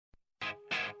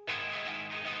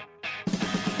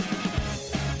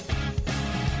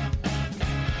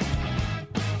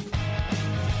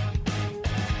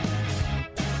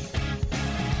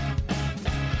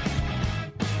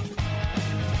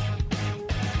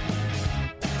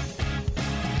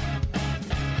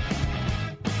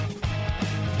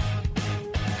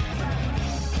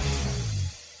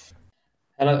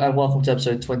Hello and welcome to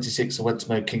episode 26 of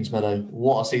Wentworth Kingsmeadow.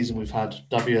 What a season we've had.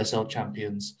 WSL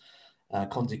champions,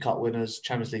 Conti Cup winners,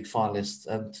 Champions League finalists.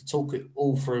 And to talk it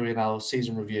all through in our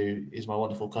season review is my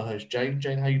wonderful co-host Jane.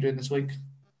 Jane, how are you doing this week?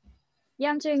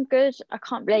 Yeah, I'm doing good. I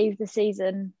can't believe the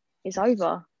season is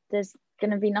over. There's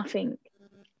going to be nothing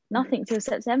till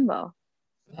September.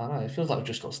 I know, it feels like we've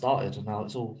just got started and now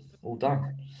it's all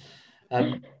done.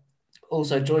 Um,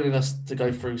 Also joining us to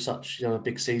go through such a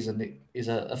big season is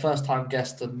a first-time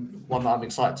guest and one that I'm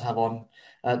excited to have on,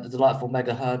 the delightful Meg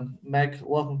Ahern. Meg,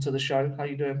 welcome to the show. How are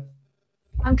you doing?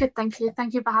 I'm good, thank you.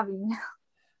 Thank you for having me.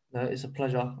 No, it's a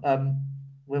pleasure.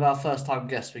 With our first time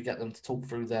guests, we get them to talk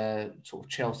through their sort of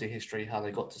Chelsea history, how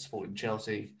they got to supporting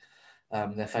Chelsea,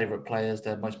 their favourite players,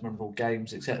 their most memorable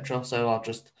games, etc. So I'll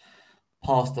just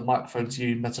pass the microphone to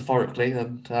you metaphorically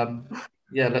and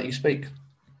let you speak.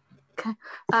 Okay.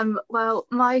 Well,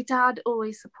 my dad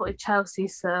always supported Chelsea,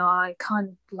 so I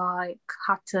kind of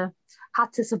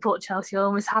had to support Chelsea. I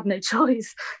almost had no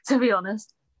choice, to be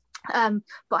honest. But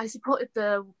I supported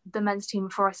the men's team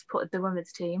before I supported the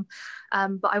women's team.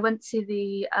 But I went to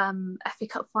the FA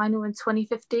Cup final in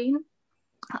 2015,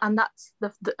 and that's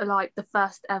the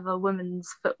first ever women's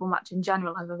football match in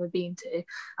general I've ever been to,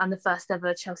 and the first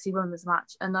ever Chelsea women's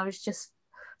match. And I was just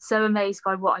so amazed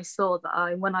by what I saw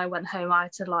that when I went home, I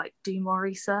had to do more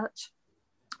research.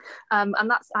 And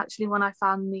that's actually when I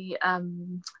found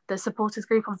the supporters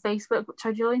group on Facebook, which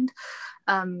I joined.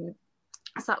 So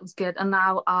that was good. And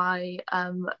now I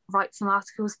write some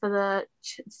articles for the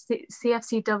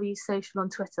CFCW social on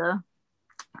Twitter,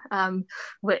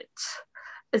 which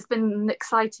has been an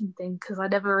exciting thing because I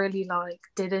never really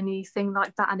did anything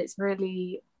like that, and it's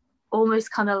really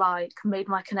almost kind of made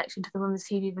my connection to the women's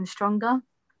team even stronger.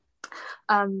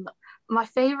 My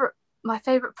favorite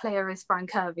player is Fran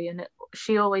Kirby, and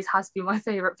she always has been my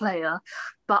favorite player.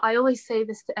 But I always say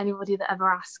this to anybody that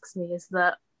ever asks me, is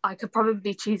that I could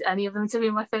probably choose any of them to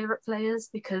be my favorite players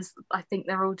because I think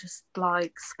they're all just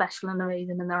special and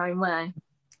amazing in their own way.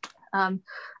 And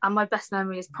my best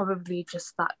memory is probably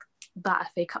just that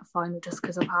FA Cup final, just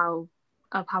because of how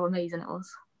amazing it was.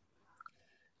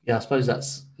 Yeah, I suppose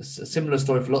that's a similar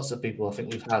story for lots of people. I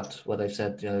think we've had where they've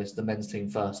said, it's the men's team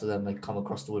first, and then they come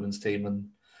across the women's team, and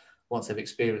once they've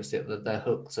experienced it, that they're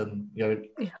hooked. And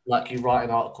like you write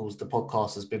in articles, the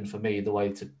podcast has been for me the way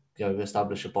to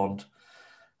establish a bond.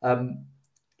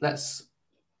 Let's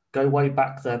go way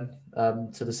back then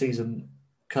to the season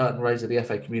curtain raiser of the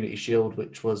FA Community Shield,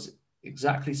 which was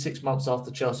exactly 6 months after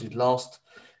Chelsea's last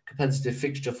competitive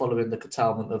fixture following the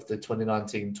curtailment of the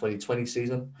 2019-2020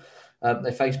 season.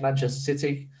 They faced Manchester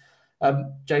City.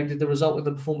 Jane, did the result in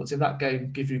the performance in that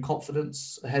game give you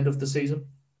confidence ahead of the season?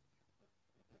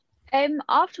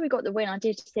 After we got the win, I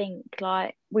did think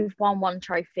we've won one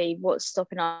trophy. What's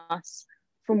stopping us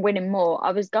from winning more?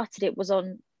 I was gutted it was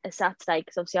on a Saturday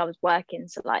because obviously I was working,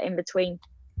 so in between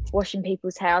washing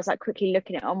people's hair, I was quickly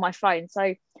looking at it on my phone.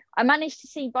 So I managed to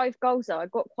see both goals though. I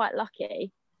got quite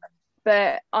lucky.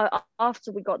 But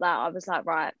after we got that, I was like,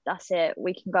 right, that's it.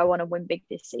 We can go on and win big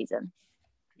this season.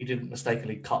 You didn't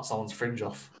mistakenly cut someone's fringe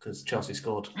off because Chelsea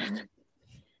scored?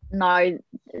 No,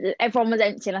 everyone was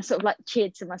empty and I sort of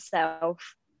cheered to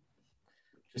myself.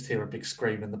 Just hear a big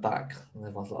scream in the back. And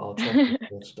everyone's like, oh, Chelsea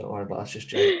scored. Don't worry about it, that's just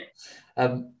joke.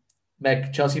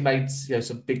 Meg, Chelsea made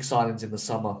some big signings in the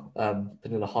summer.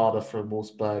 Pernilla Harder from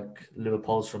Wolfsburg,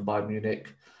 Leupolz from Bayern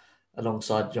Munich,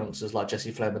 alongside youngsters like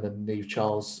Jessie Fleming and Niamh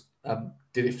Charles.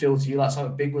 Did it feel to you like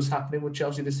something big was happening with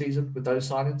Chelsea this season with those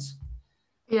signings?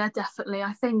 Yeah, definitely.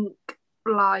 I think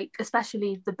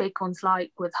especially the big ones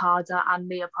with Harder and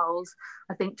Leupolz,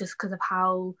 I think just because of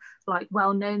how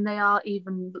well known they are,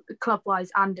 even club wise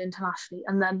and internationally.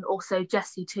 And then also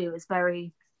Jessie too has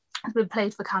been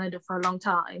played for Canada for a long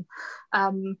time. I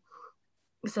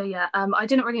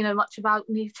didn't really know much about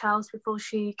Niamh Charles before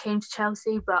she came to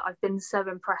Chelsea, but I've been so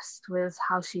impressed with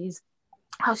how she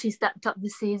stepped up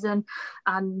this season.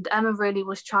 And Emma really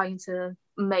was trying to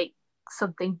make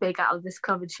something big out of this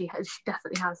club, and she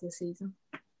definitely has this season.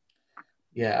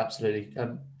 Yeah, absolutely.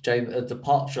 Jane, a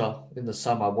departure in the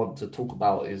summer I want to talk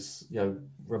about is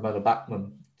Ramona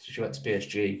Bachmann. She went to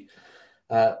PSG.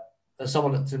 As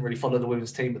someone that didn't really follow the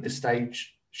women's team at this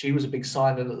stage, she was a big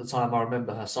signing at the time. I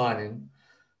remember her signing,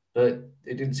 but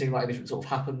it didn't seem like anything sort of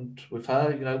happened with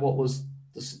her. What was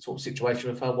the sort of situation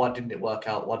with her? Why didn't it work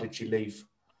out? Why did she leave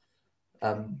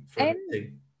for a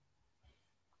team?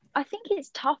 I think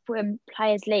it's tough when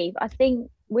players leave. I think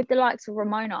with the likes of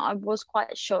Ramona, I was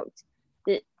quite shocked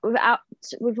that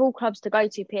with all clubs to go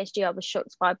to, PSG, I was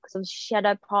shocked by, because she had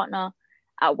her partner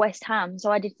at West Ham.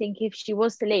 So I did think if she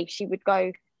was to leave, she would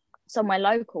go somewhere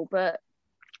local. But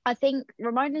I think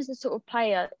Ramona's the sort of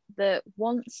player that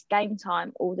wants game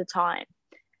time all the time.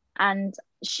 And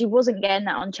she wasn't getting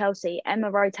that on Chelsea. Emma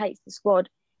rotates the squad,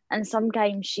 and some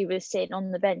games she was sitting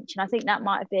on the bench. And I think that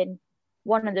might have been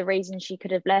one of the reasons she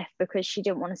could have left, because she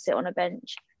didn't want to sit on a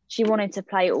bench. She wanted to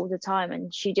play all the time,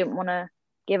 and she didn't want to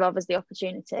give others the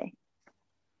opportunity.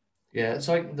 Yeah, it's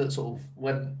something that sort of,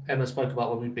 when Emma spoke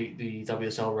about when we beat the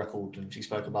WSL record, and she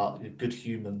spoke about good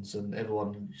humans and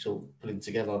everyone sort of pulling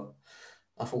together,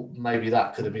 I thought maybe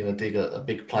that could have been a dig at a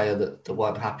big player that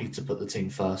weren't happy to put the team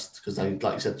first, because they,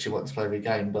 like you said, she wanted to play every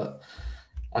game. But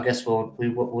I guess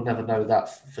we'll never know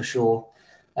that for sure.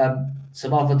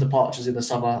 Some other departures in the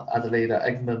summer: Adelina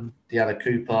Eggman, Deanna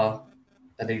Cooper,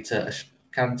 Anita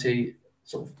Ashanti.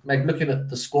 Sort of, Meg, looking at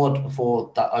the squad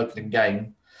before that opening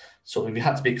game, sort of you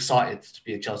had to be excited to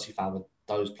be a Chelsea fan with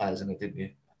those players in it, didn't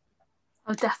you?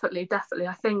 Oh, definitely.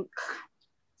 I think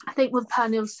with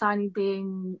Pernille's signing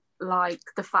being like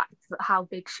the fact that how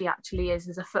big she actually is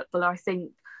as a footballer, I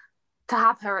think to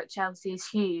have her at Chelsea is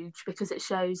huge, because it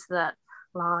shows that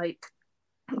like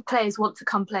players want to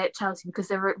come play at Chelsea because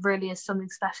there really is something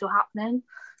special happening.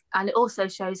 And it also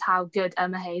shows how good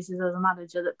Emma Hayes is as a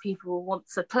manager, that people want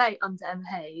to play under Emma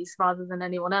Hayes rather than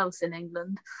anyone else in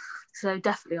England. So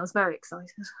definitely, I was very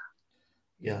excited.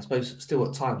 Yeah, I suppose still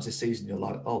at times this season you're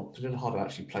like, oh, Pernille Harder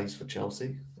actually plays for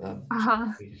Chelsea.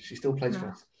 She still plays for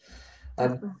us.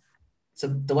 So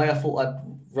the way I thought I'd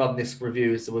run this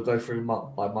review is that we'll go through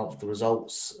month by month the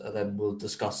results, and then we'll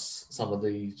discuss some of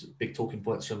the big talking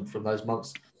points from those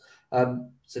months.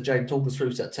 So Jane, talk us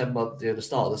through September, the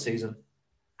start of the season.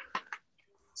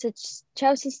 So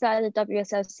Chelsea started the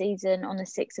WSL season on the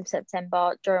 6th of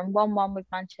September, drawing 1-1 with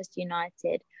Manchester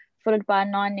United, followed by a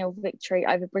 9-0 victory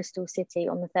over Bristol City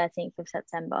on the 13th of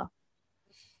September.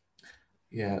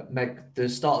 Yeah, Meg, the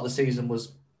start of the season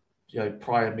was,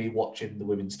 prior to me watching the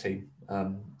women's team,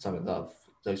 something that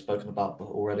I've spoken about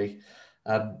already.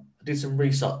 I did some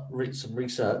research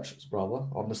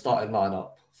on the starting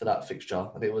lineup for that fixture,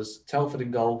 and it was Telford in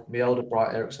goal, Mjolnir,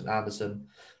 Bright, Eriksson, Anderson,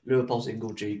 Leopold,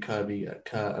 Ingledew, Kirby,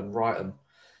 Kerr, and Wrighton.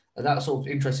 And that's sort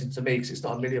of interesting to me because it's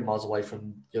not a million miles away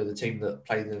from the team that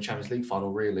played in the Champions League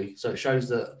final, really. So it shows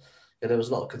that there was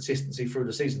a lot of consistency through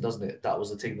the season, doesn't it? That was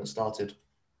the team that started.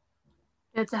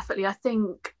 Yeah, definitely. I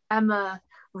think Emma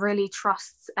really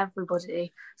trusts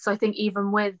everybody. So I think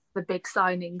even with the big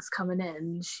signings coming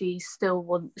in, she still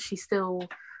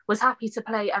was happy to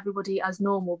play everybody as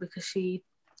normal, because she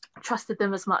trusted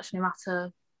them as much no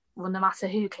matter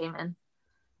who came in.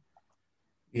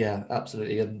 Yeah,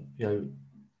 absolutely. And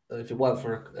if it weren't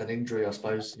for an injury, I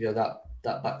suppose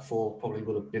that back four probably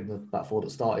would have been the back four that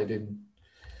started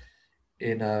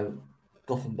in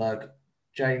Gothenburg.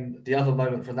 Jane, the other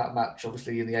moment from that match,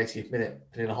 obviously in the 80th minute,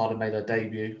 Pernille Harder made her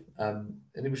debut, and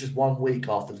it was just 1 week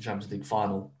after the Champions League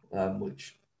final,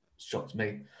 which shocked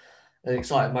me. An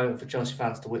exciting moment for Chelsea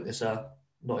fans to witness her,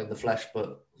 not in the flesh,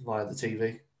 but via the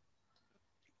TV.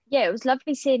 Yeah, it was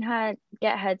lovely seeing her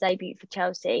get her debut for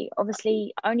Chelsea.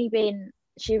 Obviously,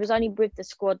 she was only with the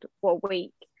squad for a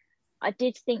week. I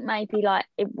did think maybe like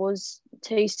it was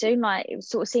too soon, like it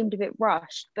sort of seemed a bit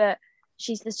rushed, but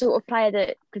she's the sort of player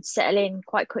that could settle in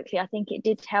quite quickly. I think it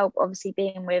did help, obviously,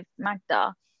 being with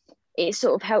Magda. It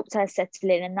sort of helped her settle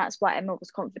in, and that's why Emma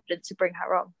was confident to bring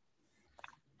her on.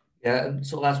 Yeah, and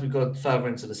sort of as we got further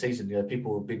into the season,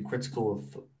 people have been critical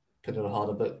of Pernille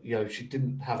Harder, but she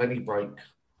didn't have any break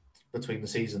between the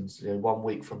seasons. 1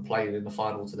 week from playing in the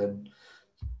final to then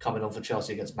coming on for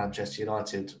Chelsea against Manchester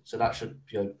United. So that should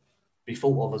be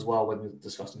thought of as well when we're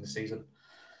discussing the season.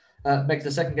 Meg,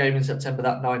 the second game in September,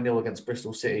 that 9-0 against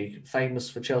Bristol City, famous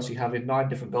for Chelsea having 9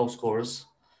 different goal scorers.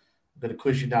 I'm going to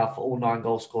quiz you now for all 9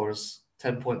 goal scorers.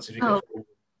 10 points if you get all.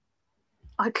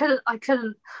 I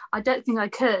don't think I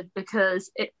could, because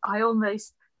I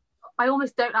almost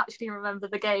don't actually remember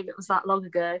the game. It was that long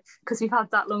ago, because we've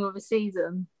had that long of a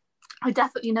season. I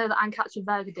definitely know that Anne-Catherine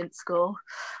Berger didn't score,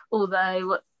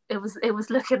 although it was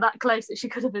looking that close that she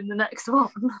could have been the next one.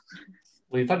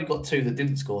 We've only got 2 that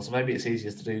didn't score, so maybe it's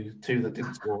easier to do 2 that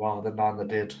didn't score rather than 9 that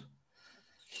did.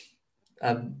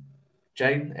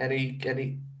 Jane, how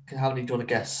many do you want to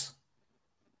guess?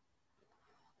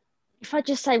 If I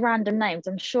just say random names,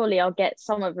 I'm surely I'll get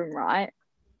some of them right.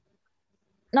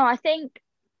 No, I think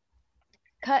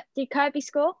did Kirby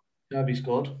score? Kirby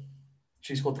scored.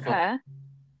 She scored the Kerr.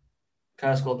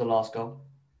 Kerr scored the last goal.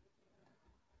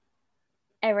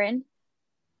 Erin.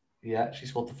 Yeah, she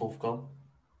scored the 4th goal.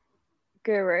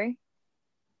 Guru.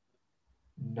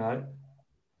 No.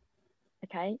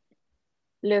 Okay.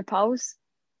 Leopolds.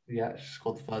 Yeah, she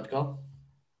scored the 3rd goal.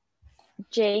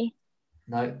 G.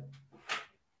 No.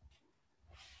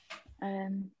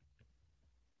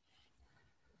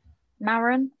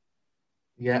 Maron.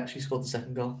 Yeah, she scored the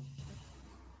second goal.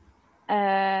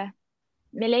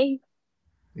 Millie.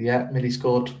 Yeah, Millie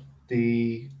scored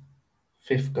the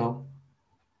 5th goal.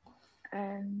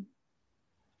 I'm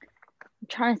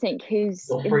trying to think who's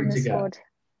Got in free the to get. squad.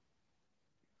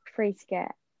 Free to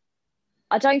get.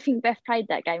 I don't think Beth played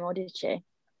that game, or did she?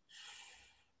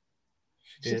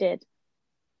 She did.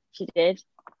 She did.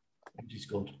 And she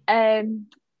scored.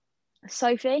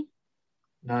 Sophie.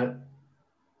 No.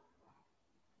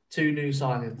 2 new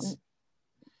signings.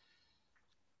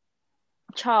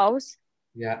 Charles.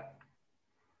 Yeah.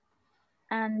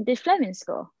 And did Fleming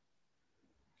score?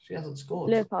 She hasn't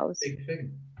scored. Leopolds. Big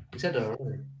thing. You said her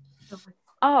already.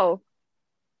 Oh,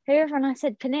 whoever I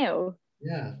said Peniel.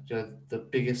 Yeah, the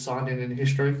biggest signing in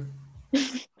history.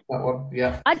 That one,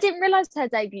 yeah. I didn't realise her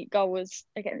debut goal was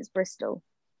against Bristol.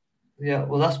 Yeah,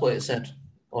 well, that's what it said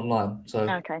online. So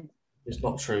okay, it's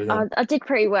not true. Then. I did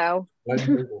pretty well. Yeah.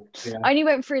 I only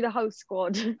went through the whole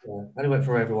squad. Yeah, only went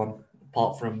for everyone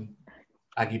apart from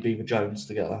Aggie Beaver Jones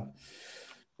to get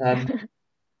that.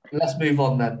 Let's move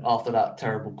on then after that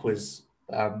terrible quiz.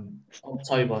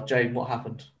 October, Jane, what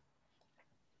happened?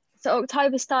 So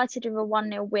October started with a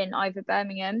 1-0 win over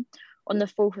Birmingham on the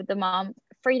 4th of the month.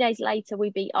 3 days later,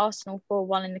 we beat Arsenal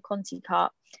 4-1 in the Conti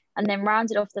Cup, and then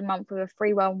rounded off the month with a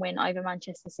 3-1 win over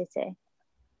Manchester City.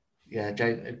 Yeah,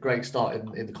 Jane, a great start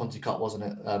in the Conti Cup, wasn't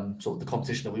it? Sort of the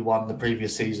competition that we won the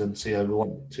previous season. So we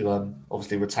want to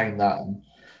obviously retain that, and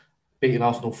beating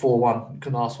Arsenal 4-1. You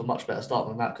couldn't ask for a much better start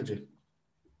than that, could you?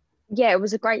 Yeah, it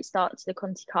was a great start to the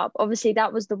Conti Cup. Obviously,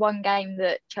 that was the one game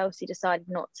that Chelsea decided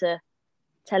not to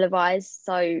televise.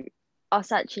 So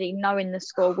us actually knowing the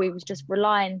score, we was just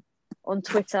relying on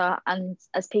Twitter. And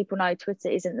as people know, Twitter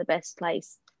isn't the best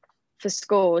place for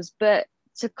scores. But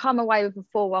to come away with a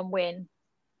 4-1 win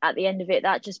at the end of it,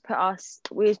 that just put us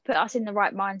in the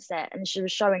right mindset, and she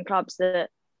was showing clubs that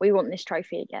we want this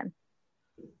trophy again.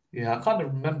 Yeah, I kind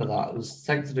of remember that. It was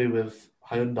something to do with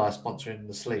Hyundai sponsoring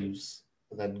the sleeves,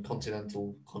 and then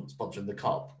Continental sponsoring the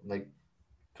cup, and they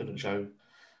couldn't show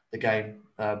the game.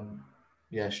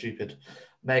 Yeah, stupid.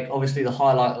 Meg, obviously the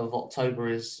highlight of October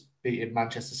is beating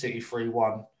Manchester City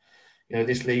 3-1. You know,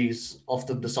 this league's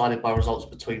often decided by results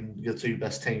between your two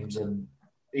best teams, and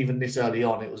even this early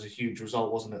on, it was a huge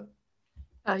result, wasn't it?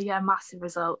 Yeah, massive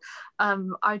result.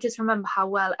 I just remember how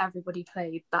well everybody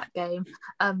played that game.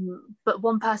 But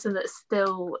one person that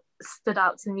still stood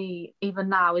out to me even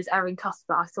now is Erin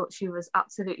Cuthbert. I thought she was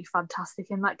absolutely fantastic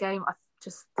in that game. I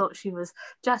just thought she was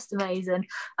just amazing,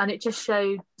 and it just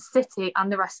showed City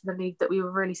and the rest of the league that we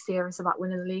were really serious about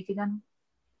winning the league again.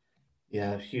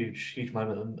 Yeah, huge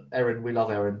moment. And Erin, we love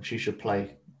Erin. She should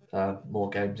play more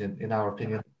games, in our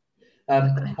opinion.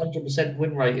 100%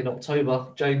 win rate in October.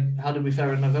 Jane, how did we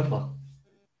fare in November?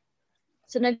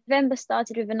 So November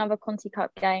started with another Conti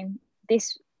Cup game.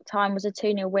 This time was a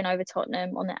 2-0 win over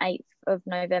Tottenham on the 8th of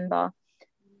November.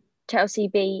 Chelsea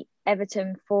beat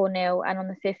Everton 4-0, and on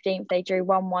the 15th they drew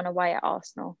 1-1 away at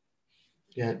Arsenal.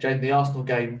 Yeah, Jane, the Arsenal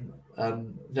game,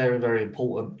 very, very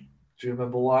important. Do you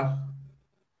remember why?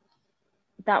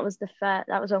 That was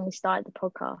when we started the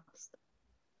podcast.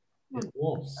 It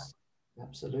was.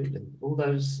 Absolutely. All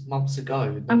those months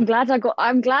ago. I'm glad I got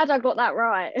that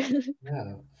right.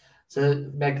 Yeah. So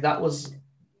Meg,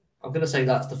 I'm gonna say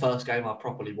that's the first game I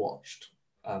properly watched.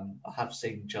 I have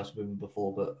seen Chelsea women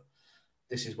before, but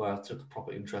this is where I took a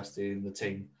proper interest in the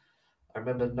team. I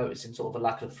remember noticing sort of a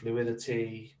lack of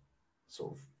fluidity,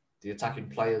 sort of the attacking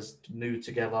players new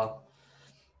together.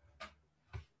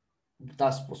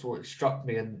 That's what sort of struck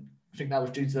me, and I think that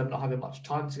was due to them not having much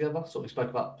time together. So we spoke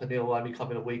about Peniel only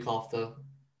coming a week after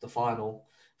the final,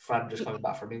 Fran just coming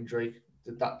back from injury.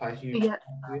 Did that play a huge part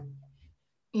for you?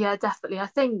 Yeah, definitely. I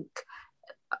think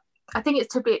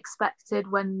it's to be expected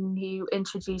when you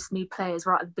introduce new players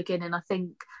right at the beginning. I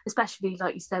think, especially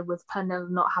like you said, with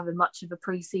Pernell not having much of a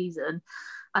pre-season,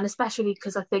 and especially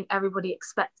because I think everybody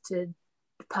expected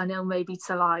Pernell maybe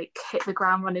to like hit the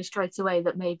ground running straight away,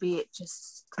 that maybe it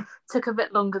just took a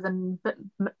bit longer than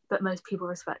but most people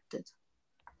respected.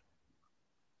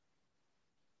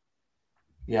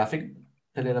 Yeah, I think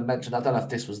Pernilla mentioned, I don't know if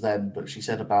this was then, but she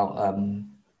said about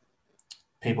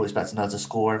people expecting her to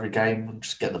score every game and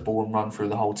just get the ball and run through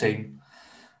the whole team.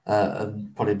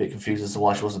 And probably a bit confused as to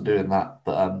why she wasn't doing that.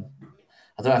 But I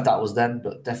don't know if that was then,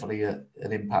 but definitely an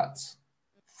impact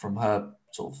from her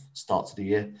sort of start to the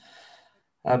year.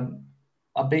 I'm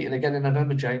beaten again in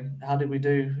November, Jane. How did we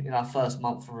do in our first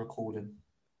month of recording?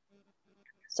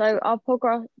 So our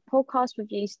podcast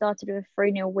review started with a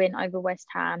 3-0 win over West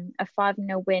Ham, a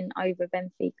 5-0 win over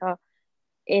Benfica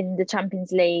in the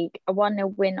Champions League, a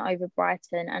 1-0 win over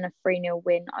Brighton and a 3-0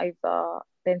 win over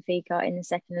Benfica in the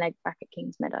second leg back at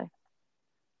Kingsmeadow.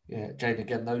 Yeah, Jane,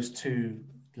 again, those two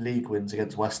league wins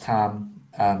against West Ham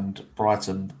and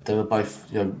Brighton, they were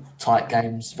both tight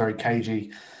games, very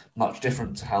cagey, much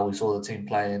different to how we saw the team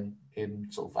playing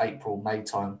in sort of April, May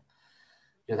time.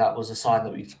 Yeah, that was a sign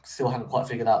that we still haven't quite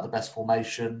figured out the best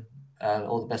formation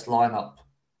or the best lineup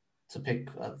to pick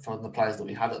from the players that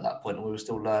we had at that point, and we were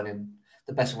still learning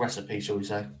the best recipe, shall we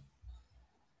say.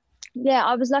 Yeah,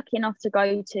 I was lucky enough to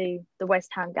go to the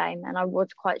West Ham game, and I was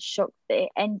quite shocked that it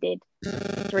ended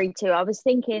 3-2. I was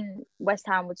thinking West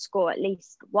Ham would score at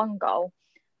least one goal,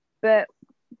 but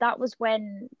that was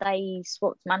when they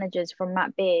swapped managers from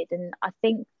Matt Beard, and I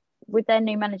think with their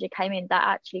new manager came in, that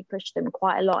actually pushed them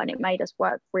quite a lot, and it made us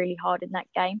work really hard in that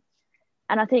game.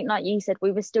 And I think, like you said,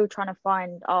 we were still trying to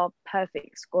find our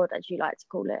perfect squad, as you like to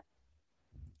call it.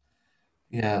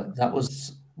 Yeah, that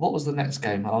was what was the next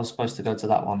game? I was supposed to go to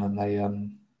that one, and they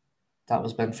that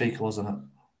was Benfica, wasn't it?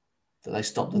 That they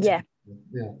stopped the Yeah. team.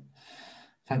 Yeah.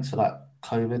 Thanks for that,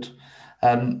 COVID.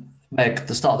 Meg,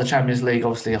 the start of the Champions League,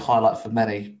 obviously a highlight for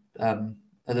many. And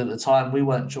at the time, we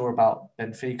weren't sure about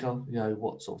Benfica,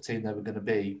 what sort of team they were going to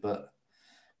be. But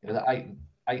that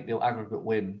 8-0 aggregate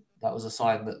win, that was a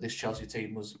sign that this Chelsea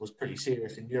team was pretty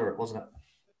serious in Europe, wasn't it?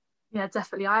 Yeah,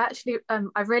 definitely.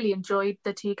 I really enjoyed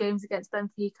the two games against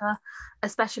Benfica,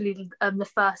 especially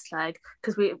the first leg,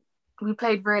 because we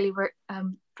played really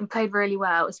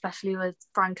well, especially with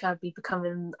Frank Kirby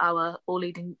becoming our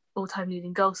all-time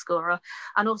leading goal scorer,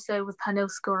 and also with Panil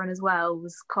scoring as well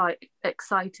was quite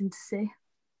exciting to see.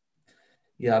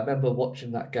 Yeah, I remember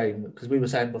watching that game because we were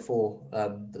saying before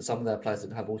that some of their players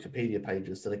didn't have Wikipedia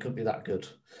pages, so they couldn't be that good.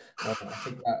 I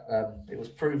think that it was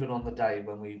proven on the day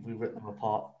when we ripped them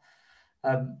apart.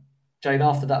 Jane,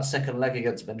 after that second leg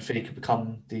against Benfica,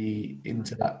 the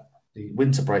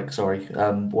winter break,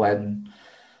 when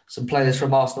some players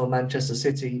from Arsenal and Manchester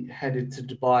City headed to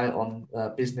Dubai on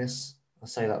business. I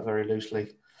say that very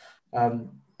loosely.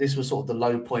 This was sort of the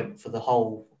low point for the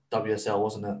whole WSL,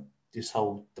 wasn't it? This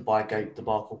whole Dubai Gate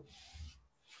debacle.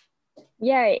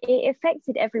 Yeah, it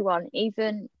affected everyone,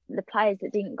 even the players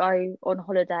that didn't go on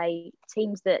holiday,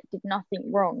 teams that did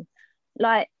nothing wrong.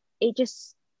 Like it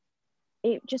just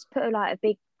put a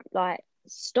big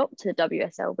stop to the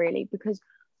WSL really, because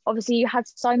obviously you had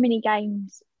so many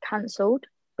games cancelled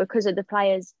because of the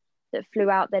players that flew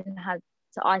out then had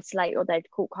to isolate or they'd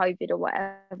caught COVID or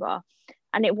whatever.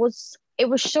 And it was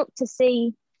shocked to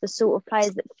see the sort of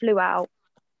players that flew out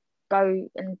go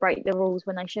and break the rules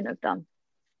when they shouldn't have done.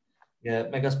 Yeah,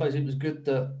 Meg, I suppose it was good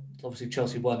that obviously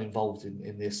Chelsea weren't involved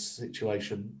in this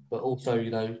situation, but also,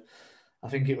 I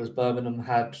think it was Birmingham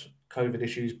had COVID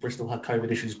issues, Bristol had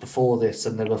COVID issues before this,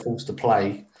 and they were forced to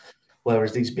play,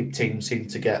 whereas these big teams seem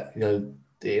to get,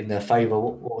 in their favour.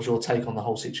 What was your take on the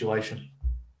whole situation?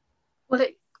 Well,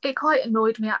 it quite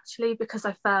annoyed me actually, because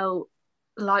I felt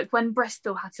like when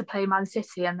Bristol had to play Man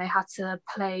City and they had to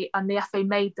play, and the FA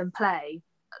made them play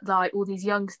like all these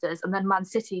youngsters, and then Man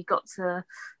City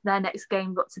their next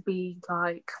game got to be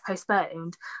like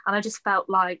postponed, and I just felt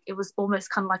like it was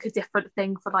almost kind of like a different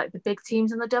thing for like the big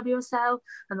teams in the WSL,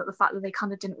 and that the fact that they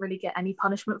kind of didn't really get any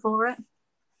punishment for it.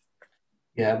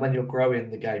 Yeah, when you're growing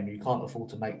the game, you can't afford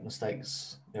to make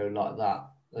mistakes, like that.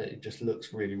 It just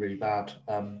looks really, really bad.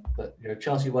 But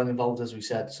Chelsea weren't involved, as we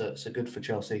said, so good for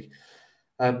Chelsea.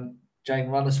 Jane,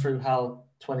 run us through how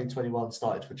 2021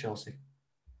 started for Chelsea.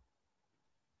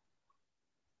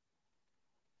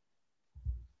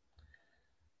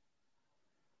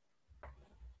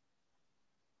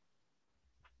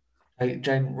 Hey,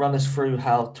 Jane, run us through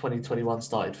how 2021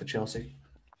 started for Chelsea.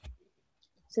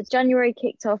 So January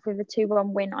kicked off with a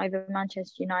 2-1 win over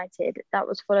Manchester United. That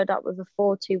was followed up with a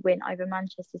 4-2 win over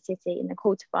Manchester City in the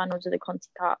quarterfinals of the Conti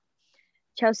Cup.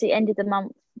 Chelsea ended the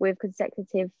month with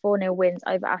consecutive 4-0 wins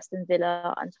over Aston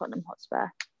Villa and Tottenham Hotspur.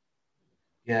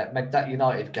 Yeah, Meg, that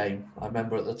United game, I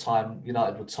remember at the time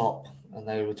United were top and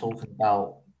they were talking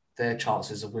about their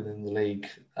chances of winning the league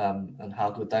and how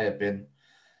good they had been.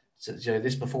 So,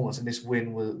 this performance and this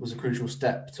win was a crucial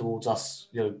step towards us,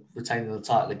 retaining the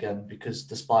title again, because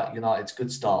despite United's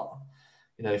good start,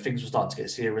 things were starting to get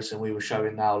serious and we were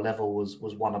showing now level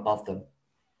was one above them.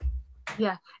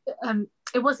 Yeah,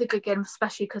 it was a good game,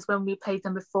 especially because when we played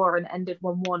them before and ended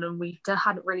 1-1 and we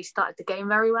hadn't really started the game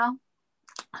very well.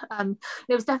 It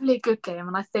was definitely a good game,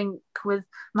 and I think with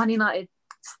Man United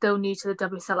still new to the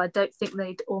WSL, I don't think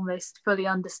they'd almost fully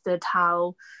understood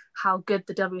how good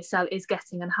the WSL is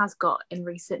getting and has got in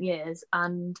recent years.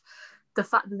 And the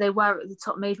fact that they were at the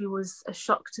top maybe was a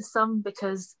shock to some,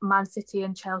 because Man City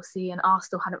and Chelsea and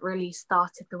Arsenal hadn't really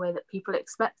started the way that people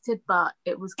expected, but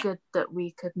it was good that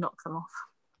we could knock them off.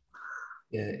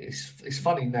 Yeah, it's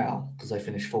funny now because they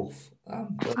finished fourth.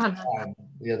 But at I the know. time,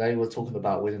 yeah, they were talking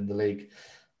about winning the league.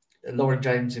 Lauren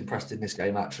James impressed in this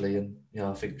game actually, and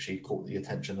I think she caught the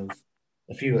attention of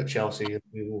a few at Chelsea, as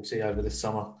we will see over this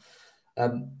summer.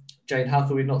 Jane, how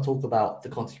can we not talk about the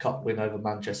Conti Cup win over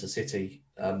Manchester City?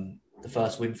 The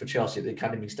first win for Chelsea at the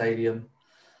Academy Stadium.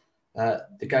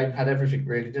 The game had everything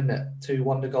really, didn't it? 2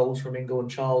 wonder goals from Ingle and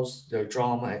Charles.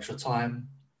 Drama, extra time.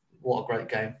 What a great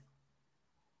game!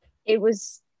 It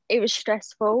was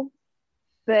stressful,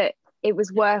 but it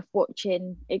was worth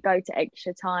watching it go to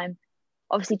extra time.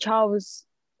 Obviously, Charles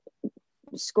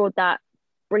scored that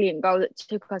brilliant goal that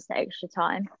took us to extra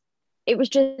time. It was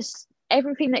just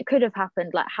everything that could have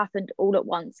happened, happened all at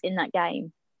once in that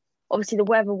game. Obviously, the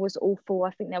weather was awful.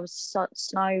 I think there was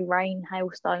snow, rain,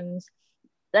 hailstones.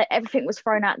 Everything was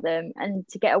thrown at them. And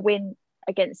to get a win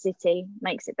against City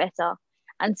makes it better.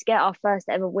 And to get our first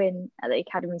ever win at the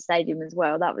Academy Stadium as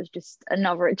well, that was just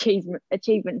another achievement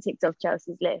ticked off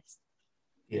Chelsea's list.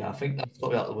 Yeah, I think that's got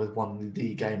to be up there with one of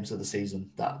the games of the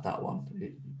season, that one.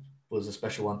 It was a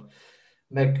special one.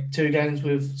 Meg, 2 games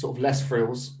with sort of less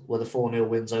thrills were the 4-0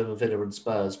 wins over Villa and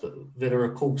Spurs, but Villa,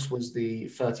 of course, was the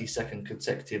 32nd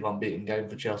consecutive unbeaten game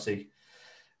for Chelsea.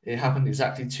 It happened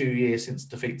exactly 2 years since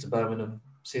defeat to Birmingham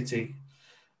City.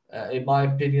 In my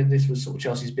opinion, this was sort of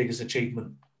Chelsea's biggest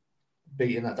achievement,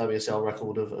 beating that WSL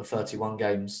record of 31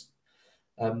 games.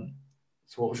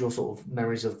 So what was your sort of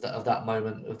memories of that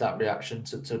moment, of that reaction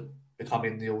to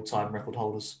becoming the all-time record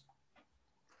holders?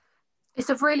 It's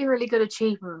a really, really good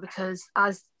achievement, because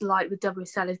as like the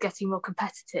WSL is getting more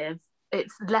competitive,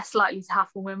 it's less likely to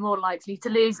happen. We're more likely to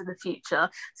lose in the future.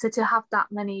 So to have that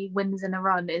many wins in a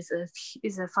run is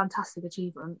a fantastic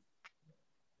achievement.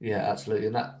 Yeah, absolutely,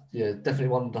 and that definitely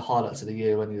one of the highlights of the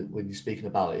year when you're speaking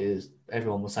about it is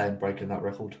everyone was saying breaking that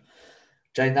record.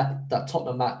 Jane, that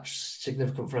Tottenham match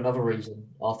significant for another reason.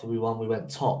 After we won, we went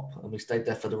top and we stayed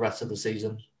there for the rest of the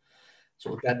season.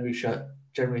 Sort of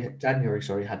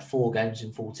January had 4 games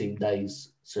in 14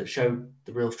 days. So it showed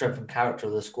the real strength and character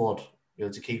of the squad,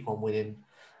 to keep on winning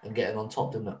and getting on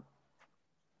top, didn't it?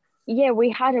 Yeah,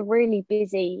 we had a really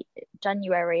busy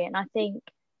January, and I think,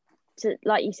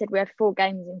 like you said, we had 4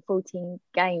 games in 14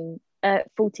 days.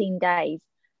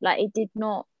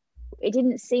 It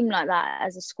didn't seem like that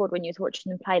as a squad when you were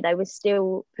watching them play. They were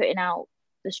still putting out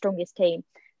the strongest team.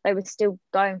 They were still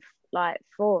going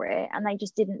for it, and they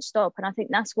just didn't stop. And I think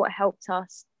that's what helped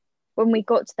us when we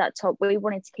got to that top. We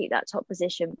wanted to keep that top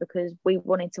position because we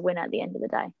wanted to win at the end of the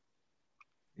day.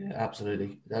 Yeah,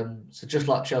 absolutely. So just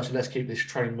like Chelsea, let's keep this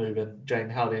train moving. Jane,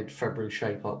 how did February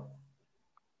shape up?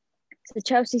 So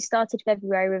Chelsea started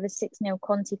February with a 6-0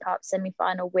 Conti Cup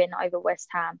semi-final win over West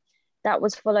Ham. That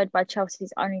was followed by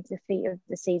Chelsea's only defeat of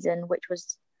the season, which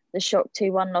was the shock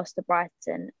 2-1 loss to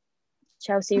Brighton.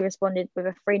 Chelsea responded with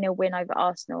a 3-0 win over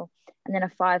Arsenal and then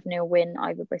a 5-0 win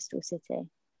over Bristol City.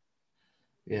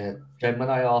 Yeah, Jen, when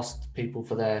I asked people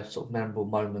for their sort of memorable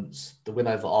moments, the win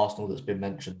over Arsenal that's been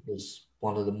mentioned was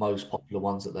one of the most popular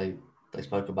ones that they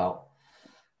spoke about.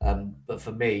 But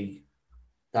for me,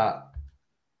 that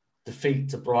defeat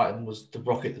to Brighton was the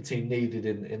rocket the team needed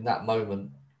in that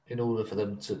moment in order for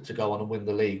them to go on and win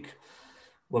the league.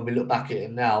 When we look back at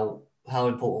it now, how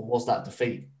important was that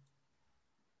defeat?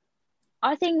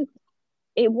 I think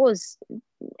it was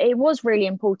really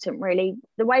important, really.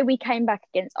 The way we came back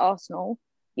against Arsenal,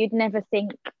 you'd never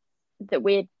think that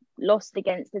we'd lost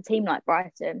against a team like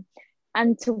Brighton.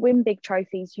 And to win big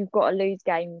trophies, you've got to lose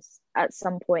games at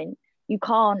some point. You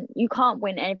can't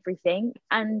win everything.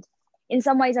 And in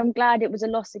some ways, I'm glad it was a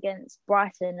loss against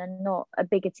Brighton and not a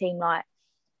bigger team like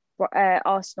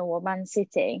Arsenal or Man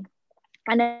City.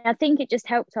 And I think it just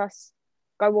helped us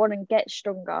go on and get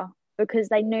stronger because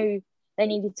they knew they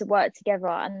needed to work together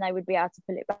and they would be able to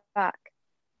pull it back.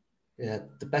 Yeah,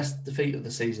 the best defeat of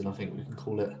the season, I think we can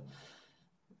call it.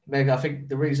 Meg, I think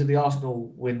the reason the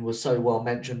Arsenal win was so well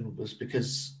mentioned was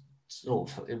because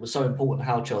it was so important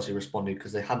how Chelsea responded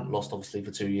because they hadn't lost, obviously, for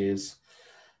 2 years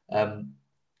in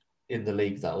the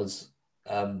league. That was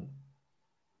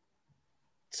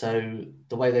so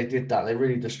the way they did that, they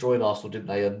really destroyed Arsenal, didn't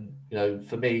they? And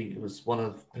for me, it was one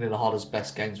of Pernilla Harder's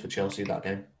best games for Chelsea that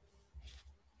game.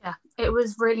 Yeah, it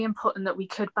was really important that we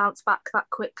could bounce back that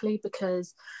quickly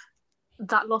because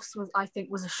that loss I think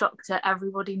was a shock to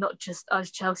everybody, not just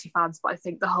us Chelsea fans, but I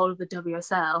think the whole of the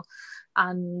WSL.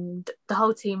 And the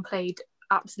whole team played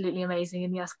absolutely amazing.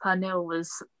 And yes, Pernille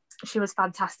was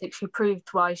fantastic. She proved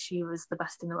why she was the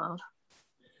best in the world.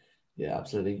 Yeah,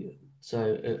 absolutely.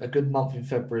 So a good month in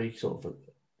February, sort of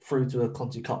through to a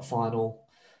Conti Cup final,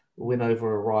 win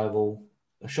over a rival,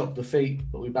 a shock defeat,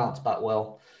 but we bounced back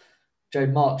well.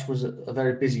 Jane, March was a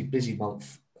very busy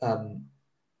month.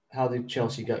 How did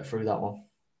Chelsea get through that one?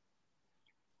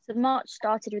 So March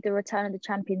started with the return of the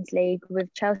Champions League,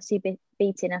 with Chelsea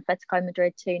beating Atletico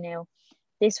Madrid 2-0.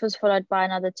 This was followed by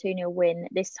another 2-0 win,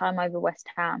 this time over West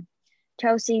Ham.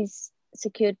 Chelsea's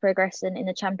secured progression in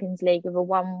the Champions League with a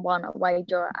 1-1 away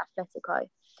draw at Atletico.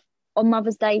 On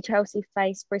Mother's Day, Chelsea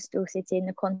faced Bristol City in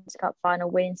the Conti Cup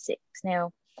final, winning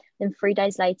 6-0. Then 3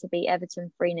 days later beat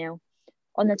Everton 3-0.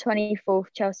 On the 24th,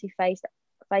 Chelsea faced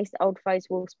old foes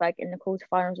Wolfsburg in the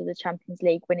quarterfinals of the Champions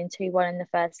League, winning 2-1 in the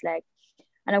first leg.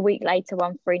 And a week later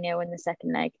won 3-0 in the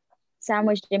second leg.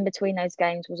 Sandwiched in between those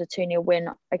games was a 2-0 win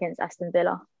against Aston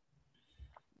Villa.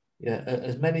 Yeah,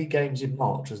 as many games in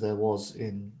March as there was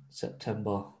in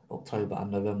September, October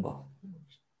and November.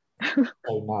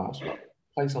 So mad. Like,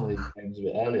 play some of these games a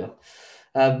bit earlier.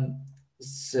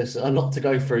 There's a lot to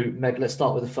go through. Meg, let's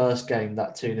start with the first game,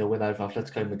 that 2-0 win over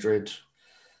Atletico Madrid.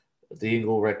 The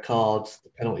Ingle red card,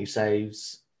 the penalty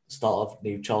saves, start of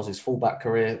new Chelsea's fullback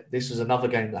career. This was another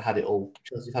game that had it all.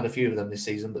 Chelsea's had a few of them this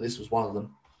season, but this was one of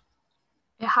them.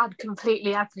 It had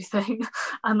completely everything.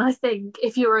 And I think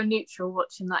if you were a neutral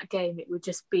watching that game, it would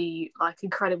just be like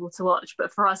incredible to watch.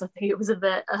 But for us, I think it was a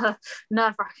bit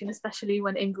nerve-wracking, especially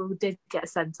when Ingle did get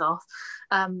sent off.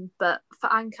 But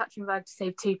for Anne Katrinberg to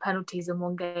save 2 penalties in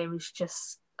one game is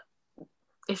just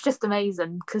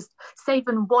amazing, because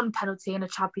saving 1 penalty in a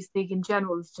Champions League in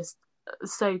general is just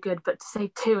so good, but to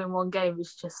save 2 in one game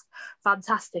is just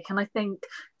fantastic. And I think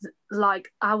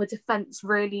like our defence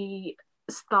really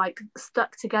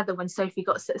stuck together when Sophie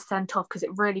got sent off, because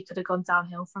it really could have gone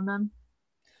downhill from them.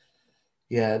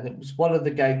 Yeah, and it was one of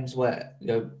the games where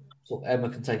sort of Emma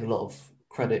can take a lot of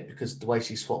credit, because the way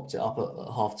she swapped it up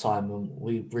at half time, and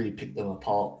we really picked them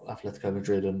apart, Atletico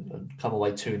Madrid, and come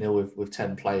away 2-0 with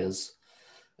 10 players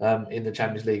in the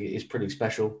Champions League is pretty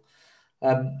special.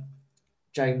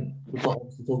 Jane, we've got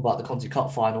to talk about the Conti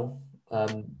Cup final.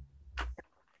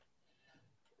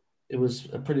 It was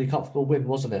a pretty comfortable win,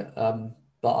 wasn't it?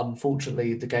 But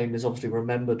unfortunately, the game is obviously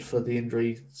remembered for the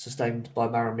injury sustained by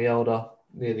Mara Mielda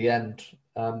near the end.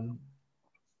 So,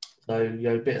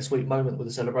 bittersweet moment with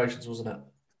the celebrations, wasn't it?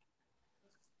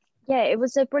 Yeah, it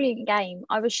was a brilliant game.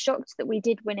 I was shocked that we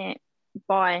did win it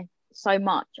by so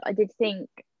much. I did think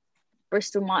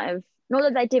Bristol might have, not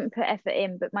that they didn't put effort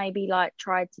in, but maybe like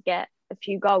tried to get a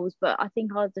few goals. But I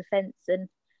think our defence and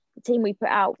the team we put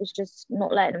out was just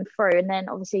not letting them through. And then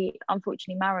obviously,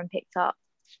 unfortunately, Marin picked up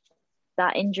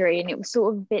that injury, and it was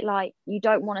sort of a bit like you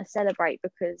don't want to celebrate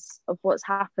because of what's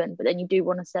happened, but then you do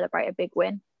want to celebrate a big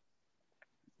win.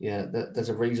 Yeah, there's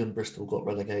a reason Bristol got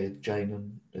relegated, Jane,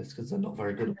 and it's because they're not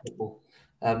very good at football.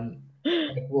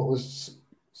 What was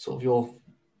sort of your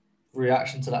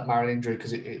reaction to that Marin injury?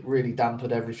 Because it really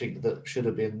dampened everything that should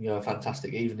have been a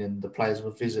fantastic evening. The players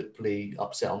were visibly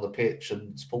upset on the pitch,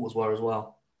 and supporters were as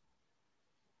well.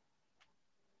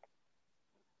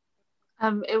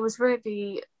 It was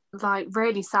really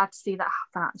sad to see that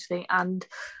happen, actually. And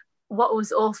what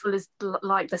was awful is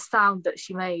like the sound that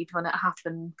she made when it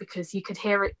happened, because you could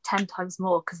hear it 10 times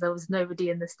more because there was nobody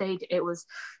in the stadium. It was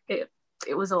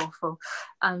awful.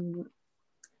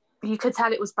 You could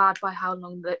tell it was bad by how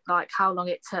long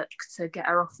it took to get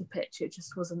her off the pitch. It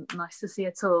just wasn't nice to see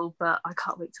at all, but I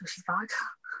can't wait till she's back.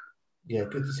 Yeah,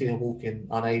 good to see her walking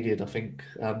unaided, I think,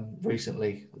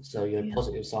 recently. So,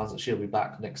 positive signs that she'll be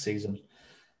back next season.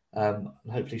 And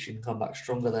hopefully she can come back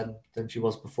stronger than she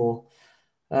was before.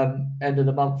 End of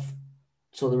the month,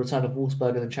 saw the return of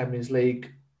Wolfsburg in the Champions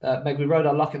League. Meg, we rode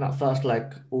our luck in that first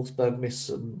leg. Wolfsburg missed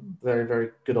some very,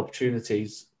 very good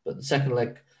opportunities. But the second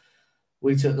leg,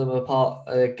 we took them apart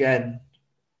again.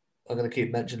 I'm going to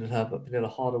keep mentioning her, but Pernilla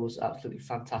Harder was absolutely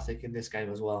fantastic in this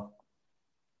game as well.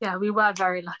 Yeah, we were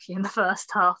very lucky in the first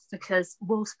half, because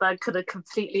Wolfsburg could have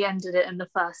completely ended it in the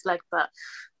first leg, but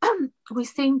we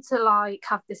seem to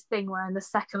have this thing where in the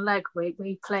second leg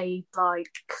we played like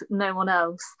no one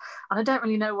else, and I don't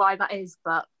really know why that is,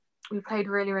 but we played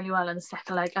really, really well in the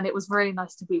second leg, and it was really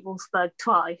nice to beat Wolfsburg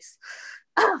twice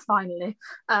finally.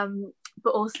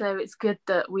 But also it's good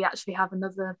that we actually have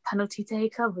another penalty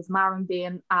taker. With Marin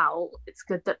being out, it's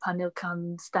good that Pernille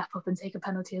can step up and take a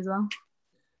penalty as well.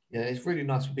 Yeah, it's really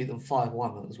nice to beat them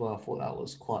 5-1 as well. I thought that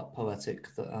was quite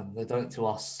poetic that they done it to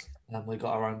us and we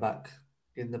got our own back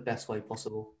in the best way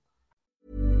possible.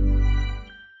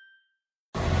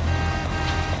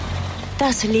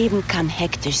 Das Leben kann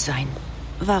hektisch sein.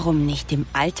 Warum nicht dem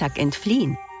Alltag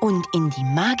entfliehen und in die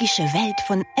magische Welt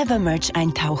von Evermerge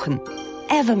eintauchen?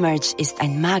 Evermerge ist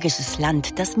ein magisches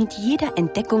Land, das mit jeder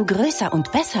Entdeckung größer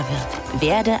und besser wird.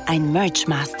 Werde ein Merge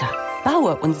Master.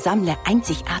 Baue und sammle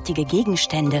einzigartige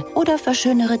Gegenstände oder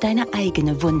verschönere deine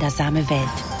eigene wundersame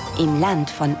Welt. Im Land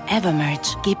von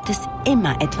Evermerge gibt es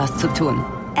immer etwas zu tun.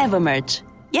 Evermerge.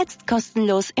 Jetzt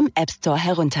kostenlos im App Store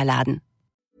herunterladen.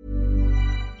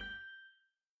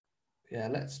 Yeah,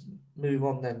 let's move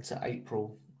on then to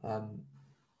April.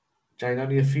 Jane,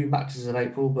 only a few matches in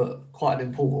April, but quite an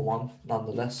important one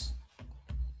nonetheless.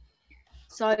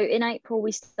 So in April,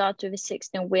 we started with a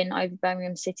 6-0 win over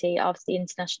Birmingham City after the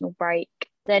international break.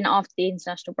 Then after the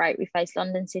international break, we faced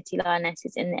London City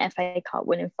Lionesses in the FA Cup,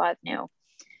 winning 5-0.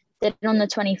 Then on the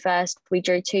 21st, we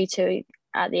drew 2-2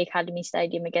 at the Academy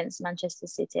Stadium against Manchester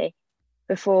City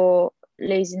before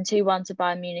losing 2-1 to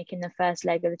Bayern Munich in the first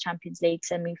leg of the Champions League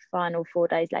semi-final 4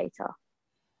 days later.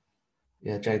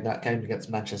 Yeah, Jane, that game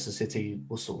against Manchester City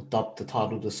was sort of dubbed the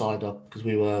title decider because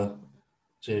we were,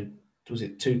 was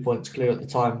it 2 points clear at the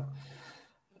time?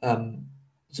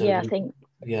 So yeah, I think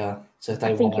so if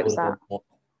they think won, it was that.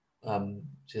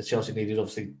 So Chelsea needed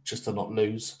obviously just to not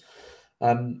lose.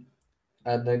 And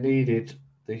they needed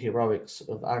the heroics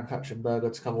of Ann-Katrin Berger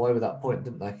to come away with that point,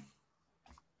 didn't they?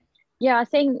 Yeah, I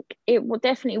think it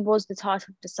definitely was the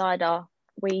title decider.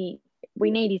 We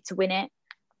needed to win it.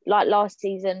 Like last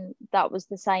season, that was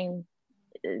the same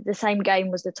game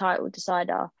was the title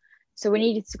decider. So we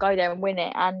needed to go there and win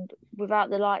it. And without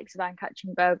the likes of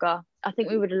Ann-Katrin Berger, I think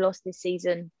we would have lost this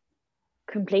season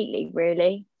completely,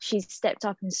 really. She's stepped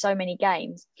up in so many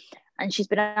games and she's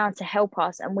been able to help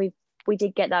us. And we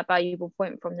did get that valuable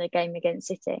point from the game against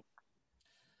City.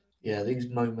 Yeah, these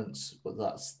moments, but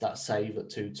that save at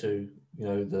 2-2,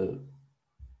 the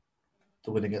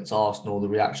win against Arsenal, the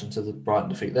reaction to the Brighton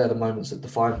defeat, they're the moments that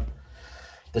define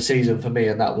the season for me,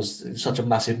 and that was such a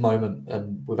massive moment.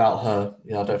 And without her,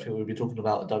 I don't think we'd be talking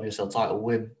about a WSL title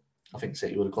win. I think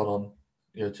City would have gone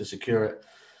on, to secure it.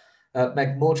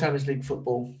 Meg, more Champions League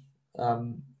football.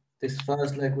 This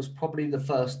first leg was probably the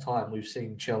first time we've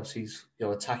seen Chelsea's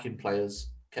attacking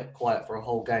players kept quiet for a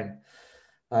whole game.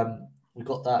 We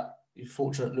got that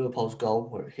fortunate Leopold's goal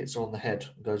where it hits her on the head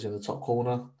and goes in the top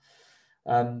corner.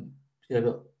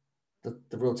 But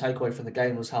the real takeaway from the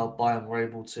game was how Bayern were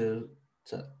able to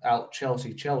out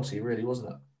Chelsea, really,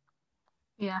 wasn't it?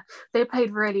 Yeah, they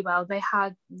played really well.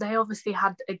 They obviously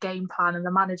had a game plan, and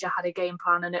the manager had a game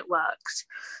plan, and it worked.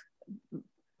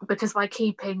 Because by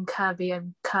keeping Kirby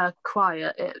and Kirk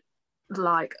quiet, it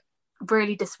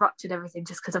really disrupted everything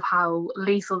just because of how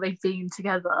lethal they've been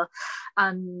together,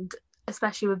 and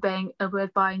especially with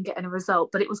Bayern getting a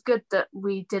result. But it was good that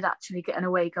we did actually get an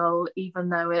away goal, even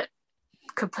though it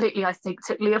completely, I think,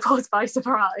 took Leopold by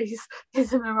surprise,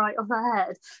 hitting him right on the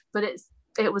head. But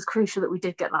it was crucial that we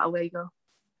did get that away goal.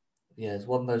 Yeah, it's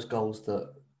one of those goals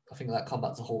that I think that come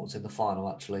back to haunt us in the final,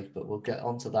 actually. But we'll get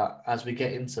onto that as we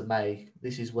get into May.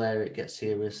 This is where it gets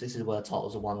serious. This is where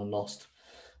titles are won and lost.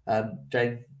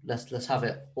 Jane, let's have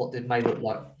it. What did May look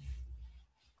like?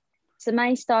 So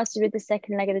May started with the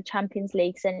second leg of the Champions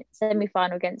League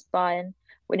semi-final against Bayern,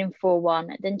 winning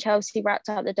 4-1. Then Chelsea wrapped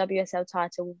up the WSL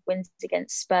title, wins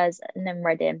against Spurs and then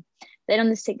Reading. Then on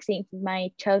the 16th of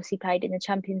May, Chelsea played in the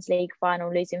Champions League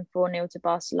final, losing 4-0 to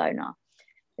Barcelona.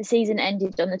 The season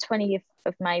ended on the 20th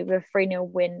of May with a 3-0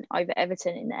 win over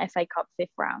Everton in the FA Cup 5th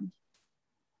round.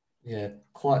 Yeah,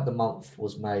 quite the month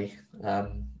was May.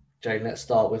 Jane, let's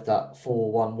start with that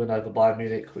 4-1 win over Bayern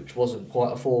Munich, which wasn't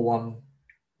quite a 4-1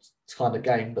 kind of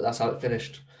game, but that's how it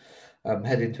finished.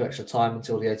 Heading into extra time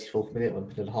until the 84th minute when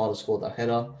Pernille Harder scored that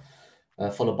header,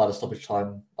 followed by the stoppage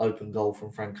time open goal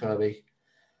from Frank Kirby.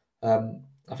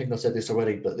 I think I said this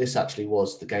already, but this actually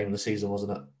was the game of the season,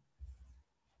 wasn't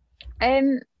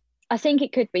it? I think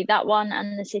it could be that one,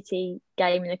 and the City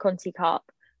game in the Conti Cup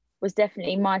was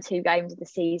definitely my two games of the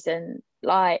season.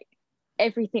 Like,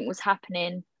 everything was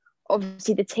happening.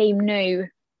 Obviously, the team knew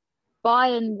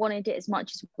Bayern wanted it as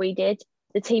much as we did.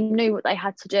 The team knew what they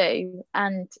had to do,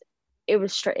 and it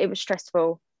was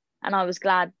stressful. And I was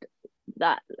glad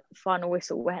that final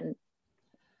whistle went.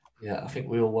 Yeah, I think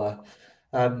we all were.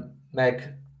 Meg,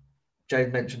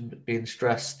 Jane mentioned being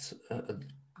stressed.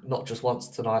 Not just once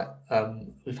tonight.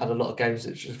 We've had a lot of games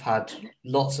that have had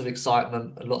lots of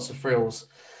excitement and lots of thrills.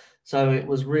 So it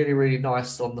was really, really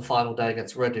nice on the final day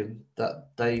against Reading that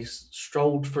they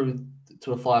strolled through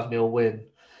to a 5-0 win.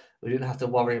 We didn't have to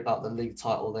worry about the league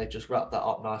title. They just wrapped that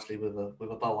up nicely with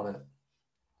a bow on it.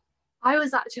 I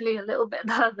was actually a little bit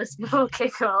nervous before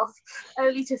kick-off,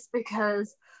 only just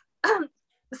because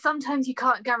sometimes you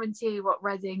can't guarantee what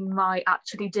Reading might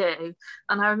actually do.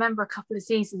 And I remember a couple of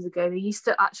seasons ago, they used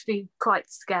to actually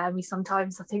quite scare me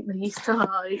sometimes. I think they used to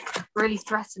like really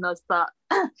threaten us. But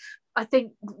I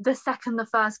think the second the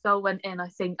first goal went in, I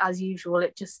think as usual,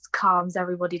 it just calms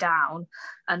everybody down.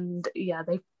 And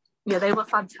they were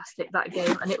fantastic that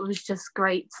game. And it was just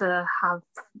great to have,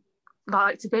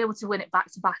 like, to be able to win it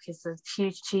back to back is a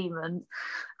huge achievement.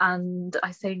 And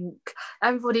I think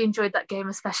everybody enjoyed that game,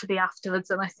 especially afterwards.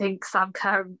 And I think Sam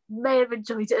Kerr may have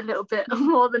enjoyed it a little bit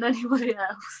more than anybody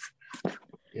else.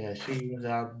 Yeah, she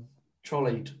was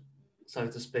trolleyed, so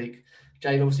to speak.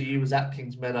 Jane, obviously you was at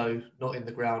Kingsmeadow, not in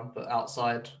the ground, but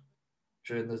outside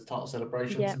during the title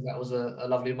celebrations. Yeah. And that was a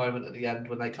lovely moment at the end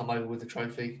when they come over with the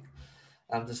trophy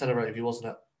to celebrate with you,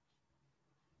 wasn't it?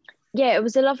 Yeah, it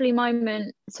was a lovely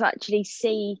moment to actually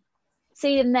see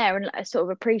them there and sort of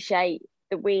appreciate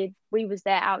that we was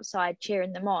there outside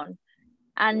cheering them on.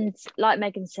 And like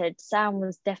Megan said, Sam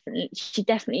she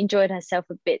definitely enjoyed herself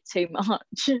a bit too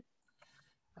much.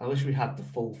 I wish we had the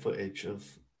full footage of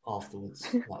afterwards,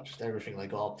 like just everything they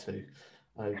got up to.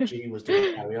 G was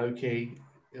doing karaoke.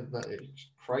 It's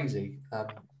crazy.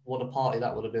 What a party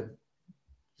that would have been.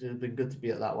 It would have been good to be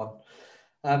at that one.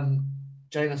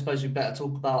 Jane, I suppose we better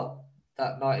talk about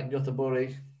that night in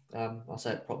Göteborg. I'll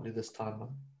say it properly this time. I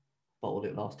bottled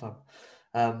it last time.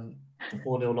 The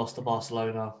 4-0 loss to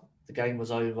Barcelona. The game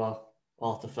was over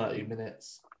after 30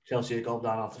 minutes. Chelsea had goal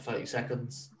down after 30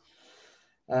 seconds.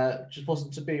 Just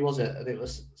wasn't to be, was it? And it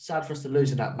was sad for us to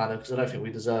lose in that manner because I don't think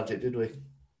we deserved it, did we?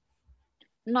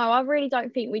 No, I really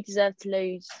don't think we deserved to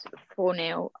lose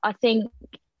 4-0. I think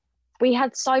we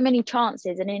had so many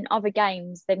chances, and in other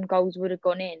games, them goals would have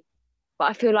gone in. But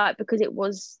I feel like because it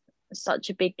was such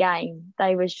a big game,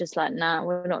 they was just like, nah,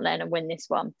 we're not letting them win this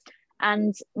one.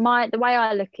 And the way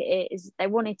I look at it is they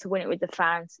wanted to win it with the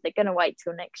fans. So they're going to wait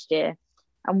till next year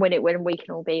and win it when we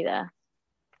can all be there.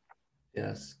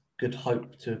 Yes, good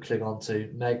hope to cling on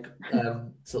to. Meg,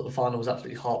 so the final was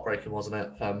absolutely heartbreaking, wasn't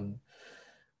it?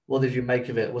 What did you make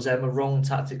of it? Was Emma wrong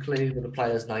tactically? Were the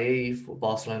players naive? Were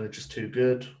Barcelona just too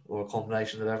good? Or a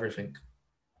combination of everything?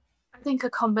 I think a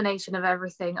combination of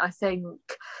everything. I think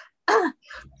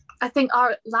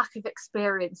our lack of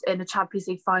experience in a Champions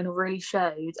League final really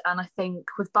showed. And I think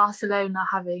with Barcelona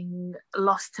having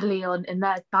lost to Lyon in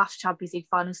their last Champions League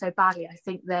final so badly, I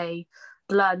think they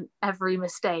learned every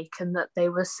mistake and that they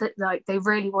were like, they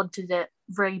really wanted it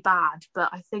really bad. But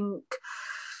I think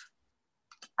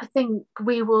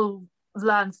we will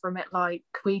learn from it like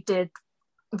we did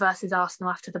versus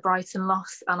Arsenal after the Brighton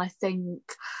loss. And I think,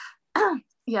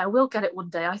 yeah, we'll get it one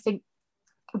day. I think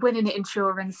winning it in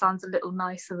Turin sounds a little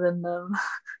nicer than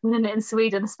winning it in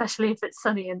Sweden, especially if it's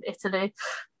sunny in Italy.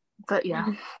 But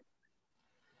yeah.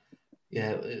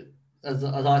 Yeah, as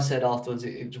I said afterwards,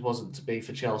 it wasn't to be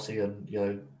for Chelsea,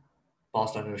 and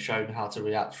Barcelona have shown how to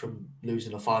react from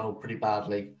losing a final pretty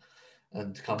badly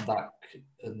and to come back,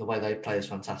 and the way they play is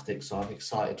fantastic. So I'm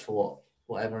excited for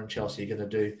what Emma and Chelsea are going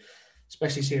to do,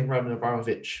 especially seeing Roman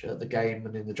Abramovich at the game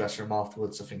and in the dressing room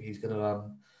afterwards. I think he's going to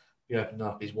be opening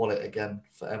up his wallet again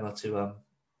for Emma to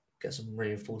get some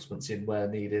reinforcements in where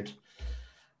needed.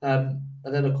 And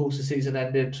then, of course, the season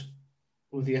ended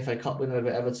with the FA Cup win over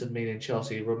Everton, meaning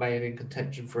Chelsea remain in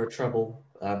contention for a treble.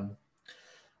 That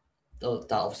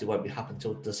obviously won't be happening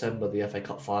until December, the FA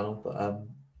Cup final, but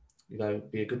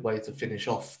be a good way to finish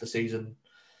off the season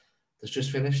that's just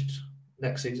finished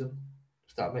next season,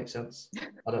 if that makes sense.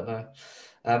 I don't know.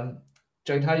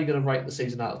 Jane, how are you going to rate the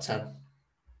season out of 10?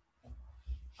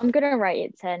 I'm going to rate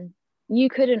it 10. You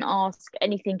couldn't ask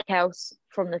anything else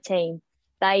from the team.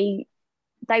 They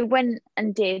went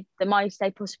and did the most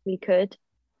they possibly could,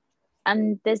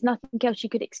 and there's nothing else you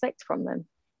could expect from them.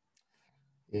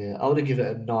 Yeah, I would have given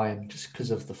it a 9 just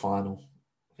because of the final.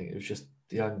 I think it was just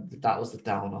that was the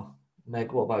downer.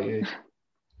 Meg, what about you?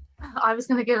 I was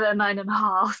going to give it a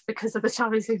 9.5 because of the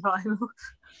Champions League final.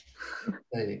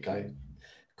 There you go.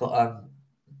 Got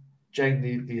Jane,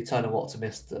 the eternal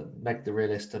optimist, Meg the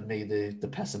realist, and me the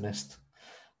pessimist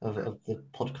of the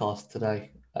podcast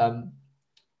today.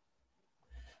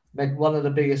 Meg, one of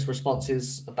the biggest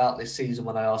responses about this season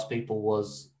when I asked people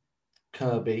was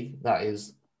Kirby, that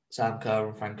is Sam Kerr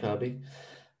and Frank Kirby.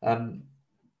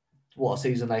 What a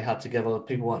season they had together.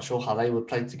 People weren't sure how they would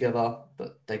play together,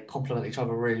 but they complement each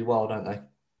other really well, don't they?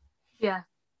 Yeah,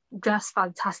 just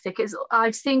fantastic.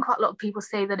 I've seen quite a lot of people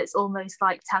say that it's almost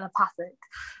like telepathic,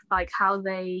 like how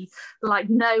they like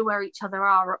know where each other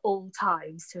are at all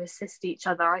times to assist each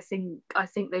other. I think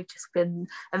they've just been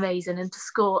amazing, and to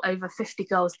score over 50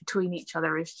 goals between each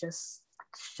other is just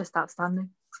outstanding.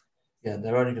 Yeah, and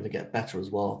they're only going to get better as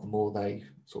well the more they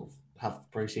sort of have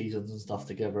pre-seasons and stuff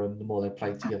together, and the more they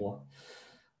play together,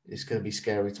 it's going to be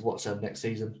scary to watch them next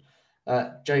season.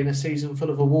 Jane, a season full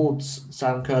of awards.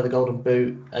 Sam Kerr, the Golden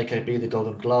Boot, AKB, the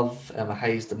Golden Glove, Emma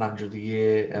Hayes, the Manager of the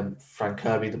Year, and Frank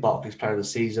Kirby, the Barclays Player of the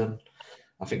Season.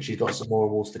 I think she's got some more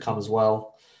awards to come as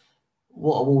well.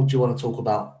 What award do you want to talk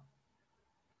about?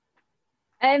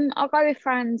 I'll go with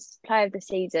Fran's Player of the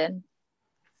Season.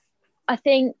 I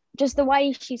think just the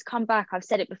way she's come back, I've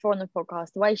said it before on the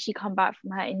podcast, the way she come back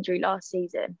from her injury last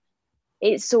season,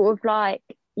 it's sort of like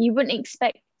you wouldn't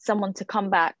expect someone to come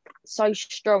back so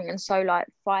strong and so like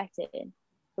fighting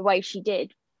the way she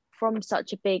did from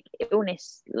such a big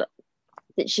illness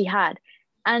that she had.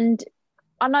 And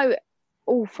I know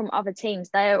all from other teams,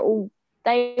 they all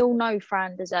know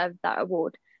Fran deserved that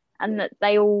award, and that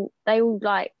they all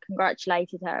like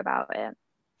congratulated her about it.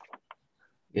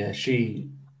 Yeah,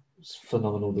 she was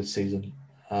phenomenal this season,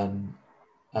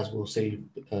 as we'll see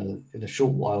in a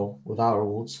short while with our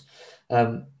awards.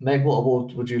 Meg, what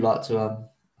award would you like to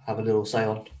have a little say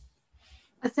on?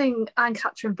 I think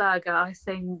Anne-Catherine Berger, I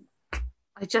think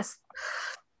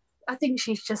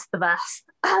she's just the best.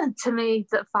 To me,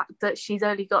 the fact that she's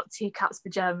only got 2 caps for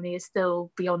Germany is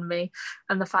still beyond me.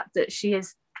 And the fact that she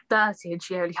is 30 and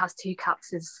she only has 2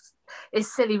 caps is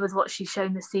silly with what she's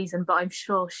shown this season, but I'm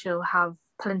sure she'll have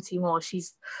plenty more.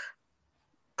 She's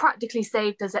practically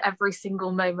saved us at every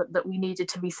single moment that we needed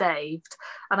to be saved.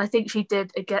 And I think she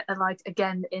did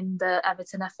again in the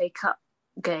Everton FA Cup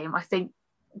game. I think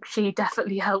she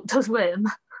definitely helped us win.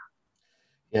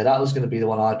 Yeah, that was going to be the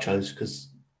one I chose because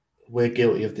we're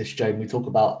guilty of this, Jane. We talk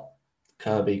about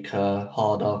Kirby, Kerr,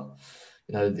 Harder,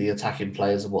 the attacking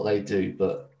players and what they do.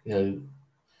 But,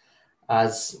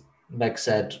 as Meg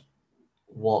said,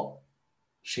 what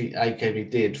AKB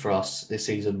did for us this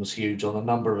season was huge on a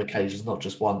number of occasions, not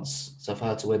just once. So for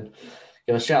her to win,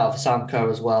 give a shout out for Sam Kerr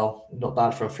as well. Not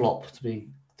bad for a flop to be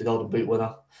the Golden Boot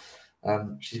winner.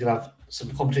 She's going to have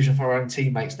some competition for her own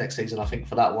teammates next season, I think,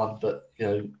 for that one. But,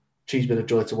 she's been a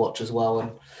joy to watch as well.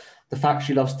 And the fact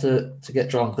she loves to get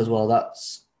drunk as well,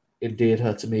 that's endeared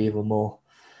her to me even more.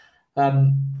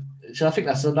 So I think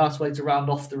that's a nice way to round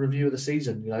off the review of the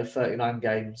season. 39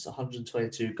 games,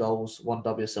 122 goals, 1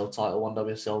 WSL title, 1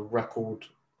 WSL record,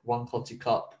 1 Conti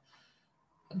Cup,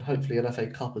 and hopefully an FA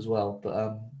Cup as well. But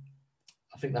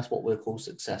I think that's what we'll call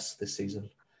success this season.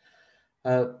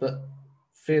 But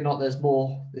fear not, there's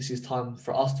more. This is time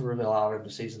for us to reveal our end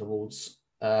of season awards.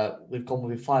 We've gone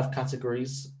with 5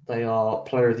 categories. They are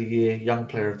Player of the Year, Young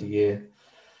Player of the Year,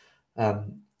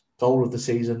 Goal of the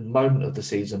Season, Moment of the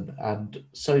Season, and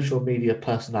Social Media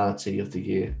Personality of the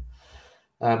Year.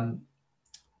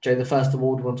 Jay, the first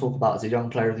award we want to talk about is the Young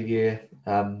Player of the Year.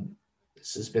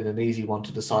 This has been an easy one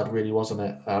to decide, really, wasn't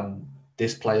it?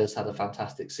 This player's had a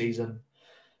fantastic season.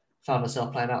 Found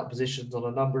herself playing out of positions on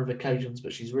a number of occasions,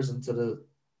 but she's risen to the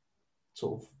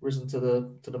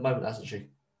moment, hasn't she?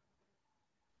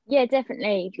 Yeah,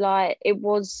 definitely. Like it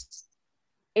was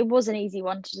an easy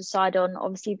one to decide on.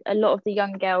 Obviously, a lot of the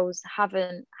young girls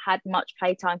haven't had much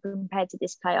playtime compared to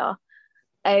this player.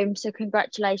 So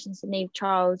congratulations to Neve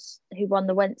Charles, who won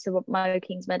the Windsor Mo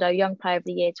Kingsmeadow Young Player of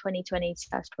the Year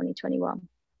 2020/2021.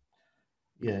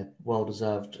 Yeah, well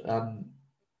deserved.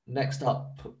 Next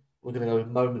up, we're going to go with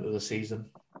Moment of the Season.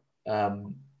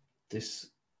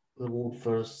 This award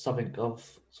for something of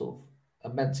sort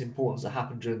of immense importance that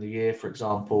happened during the year. For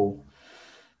example,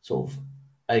 sort of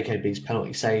AKB's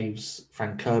penalty saves,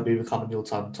 Frank Kirby becoming the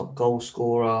all-time top goal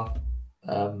scorer,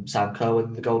 Sam Kerr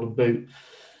winning the Golden Boot.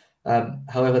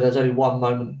 However, there's only one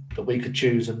moment that we could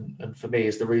choose, and for me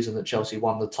is the reason that Chelsea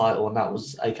won the title, and that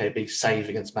was AKB's save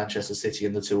against Manchester City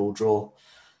in the 2-2 draw.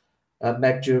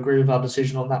 Meg, do you agree with our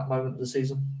decision on that moment of the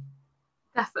season?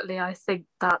 Definitely, I think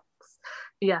that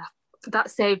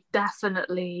save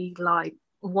definitely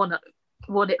won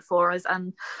it for us.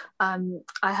 And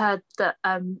I heard that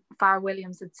Farrah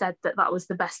Williams had said that was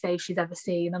the best save she's ever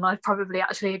seen, and I probably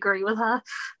actually agree with her.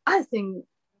 I think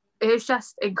it was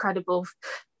just incredible.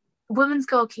 Women's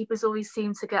goalkeepers always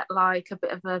seem to get a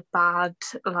bit of a bad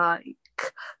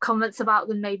comments about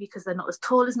them, maybe because they're not as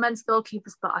tall as men's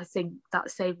goalkeepers, but I think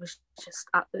that save was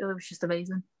just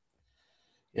amazing.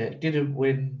 Yeah, it didn't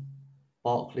win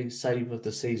Barclays Save of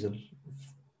the Season.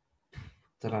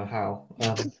 Don't know how.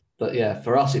 But yeah,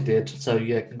 for us it did. So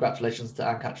yeah, congratulations to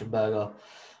Anne-Catherine Berger,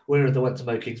 winner of the Windsor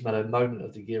Mo Kingsmeadow Moment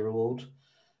of the Year award.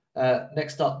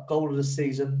 Next up, Goal of the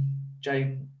Season.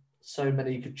 Jane, so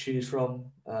many you could choose from.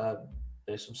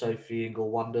 There's some Sophie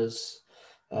Ingle wonders,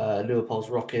 Leopold's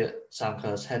rocket, Sam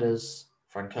Kerr's headers,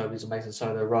 Frank Kirby's amazing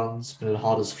solo runs, Manila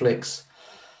Harder's flicks.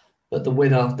 But the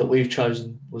winner that we've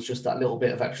chosen was just that little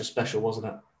bit of extra special, wasn't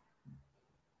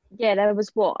it? Yeah, there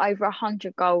was over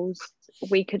 100 goals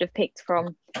we could have picked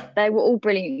from. They were all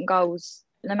brilliant goals,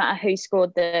 no matter who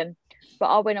scored them. But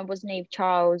our winner was Neve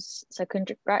Charles. So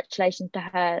congratulations to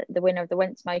her, the winner of the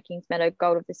Went Kingsmeadow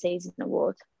Goal of the Season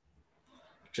award.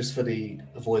 Just for the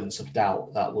avoidance of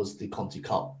doubt, that was the Conti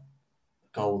Cup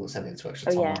goal that sent it into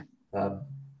extra time. Yeah.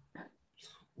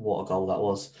 What a goal that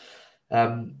was.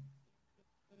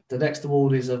 The next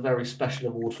award is a very special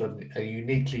award for a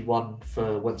uniquely one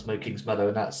for Wensmo Kingsmeadow,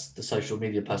 and that's the Social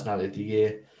Media Personality of the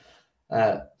Year.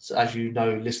 So as you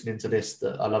know, listening to this,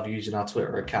 that I love using our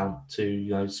Twitter account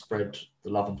to spread the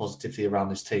love and positivity around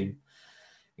this team,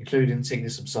 including singing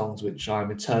some songs which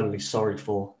I'm eternally sorry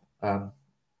for.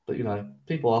 But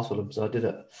people asked for them, so I did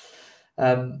it.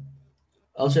 I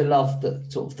also love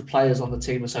that sort of the players on the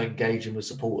team are so engaging with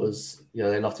supporters.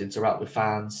 They love to interact with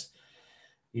fans.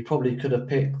 You probably could have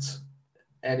picked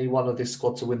any one of this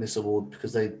squad to win this award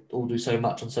because they all do so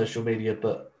much on social media.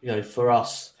 But for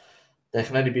us, there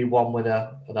can only be one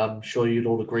winner, and I'm sure you'd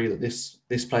all agree that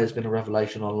this player's been a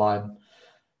revelation online.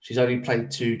 She's only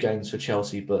played 2 games for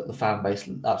Chelsea, but the fan base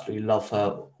absolutely love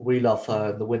her. We love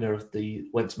her, and the winner of the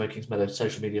Wensmo Kingsmeadow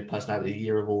Social Media Personality of the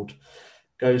Year award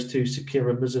goes to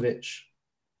Sakira Muzovic.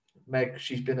 Meg,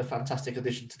 she's been a fantastic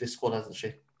addition to this squad, hasn't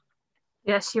she?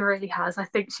 Yeah, she really has. I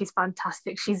think she's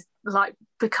fantastic. She's like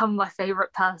become my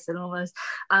favorite person almost,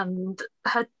 and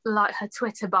her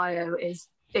Twitter bio is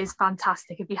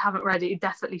fantastic. If you haven't read it, you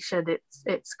definitely should.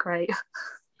 It's great.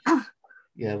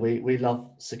 Yeah, we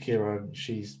love Sakira, and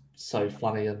she's so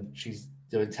funny, and she's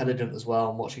intelligent as well.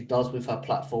 And what she does with her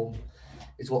platform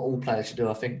is what all players should do.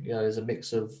 I think there's a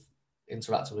mix of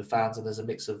interacting with fans, and there's a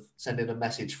mix of sending a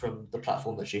message from the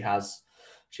platform that she has.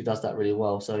 She does that really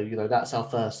well. So that's our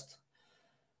first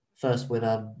win.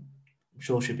 I'm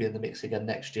sure she'll be in the mix again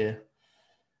next year.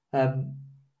 And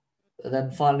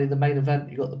then finally, the main event,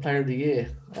 you got the Player of the Year.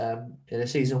 In a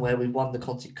season where we won the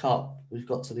Conti Cup, we've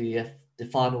got to the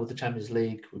final of the Champions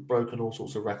League. We've broken all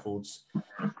sorts of records.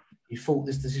 You thought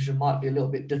this decision might be a little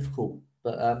bit difficult,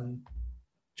 but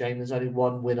Jane, there's only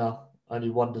one winner, only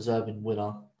one deserving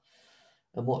winner.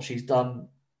 And what she's done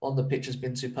on the pitch has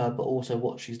been superb, but also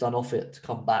what she's done off it to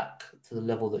come back to the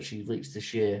level that she's reached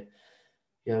this year,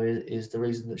 is the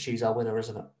reason that she's our winner,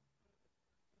 isn't it?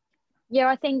 Yeah,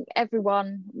 I think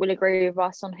everyone will agree with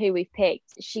us on who we've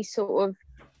picked. She's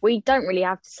we don't really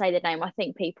have to say the name. I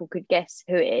think people could guess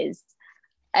who it is.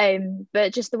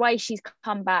 But just the way she's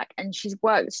come back, and she's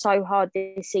worked so hard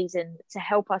this season to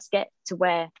help us get to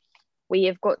where we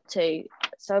have got to.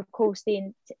 So of course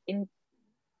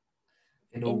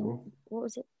Inaugural. What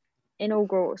was it?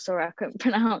 Inaugural. Sorry, I couldn't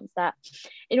pronounce that.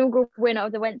 Inaugural winner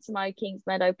of the Wensmo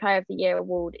Kingsmeadow Player of the Year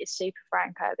award is Super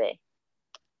Fran Kirby.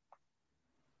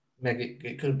 Meg,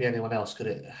 it couldn't be anyone else, could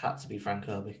it? It had to be Fran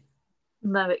Kirby.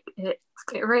 No, it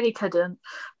really couldn't.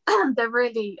 There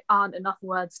really aren't enough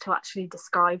words to actually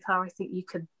describe her. I think you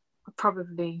could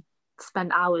probably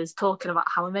spend hours talking about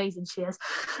how amazing she is.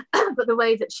 But the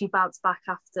way that she bounced back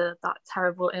after that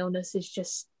terrible illness is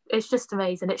just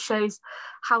amazing. It shows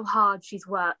how hard she's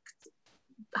worked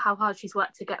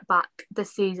to get back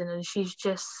this season, and she's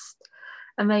just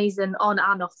amazing on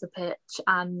and off the pitch.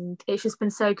 And it's just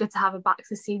been so good to have her back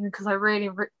this season because I really,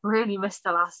 really missed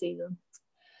her last season.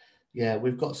 Yeah,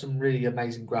 we've got some really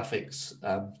amazing graphics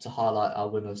to highlight our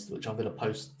winners, which I'm going to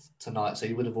post tonight. So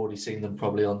you would have already seen them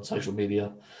probably on social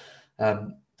media.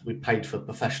 We paid for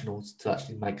professionals to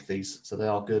actually make these. So they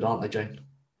are good, aren't they, Jane?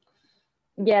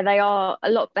 Yeah, they are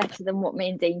a lot better than what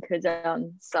me and Dean could have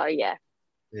done. So, yeah.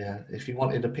 Yeah, if you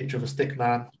wanted a picture of a stick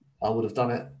man, I would have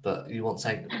done it. But you want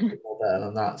something more better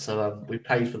than that. So we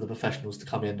paid for the professionals to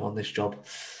come in on this job.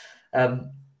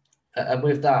 And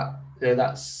with that,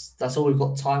 that's all we've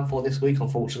got time for this week.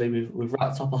 Unfortunately, we've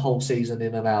wrapped up a whole season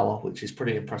in an hour, which is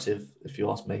pretty impressive, if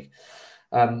you ask me.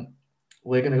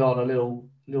 We're going to go on a little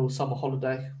summer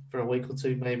holiday for a week or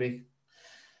two, maybe.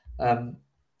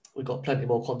 We've got plenty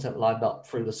more content lined up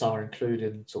through the summer,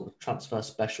 including sort of transfer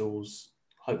specials,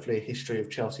 hopefully a history of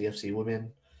Chelsea FC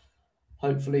women,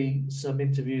 hopefully some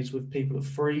interviews with people at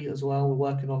Free as well. We're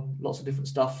working on lots of different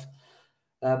stuff.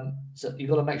 So you've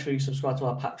got to make sure you subscribe to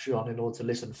our Patreon in order to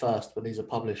listen first when these are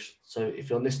published. So if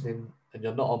you're listening and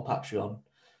you're not on Patreon,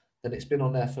 then it's been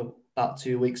on there for about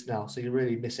 2 weeks now. So you're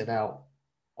really missing out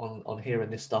on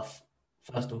hearing this stuff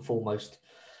first and foremost.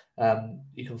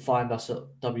 You can find us at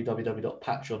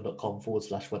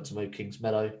www.patreon.com/Wensmo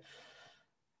Kingsmeadow.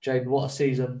 Jane, what a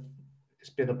season.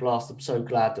 It's been a blast. I'm so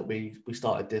glad that we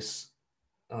started this.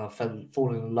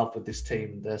 Falling in love with this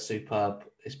team. They're superb.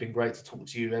 It's been great to talk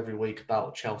to you every week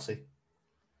about Chelsea.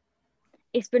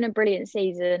 It's been a brilliant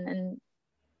season, and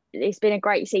it's been a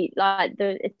great seat. Like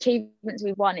the achievements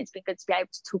we've won, it's been good to be able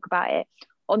to talk about it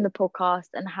on the podcast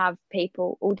and have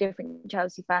people, all different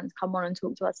Chelsea fans, come on and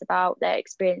talk to us about their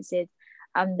experiences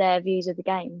and their views of the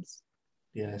games.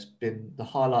 Yeah, it's been the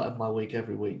highlight of my week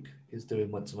every week is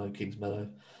doing Went to Kingsmeadow,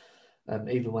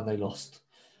 even when they lost.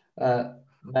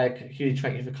 Meg, huge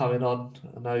thank you for coming on.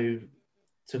 I know it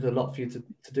took a lot for you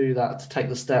to do that, to take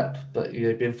the step, but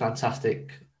you've been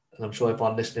fantastic. And I'm sure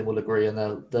everyone listening will agree, and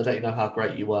they'll let you know how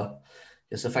great you were.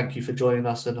 Yeah, so thank you for joining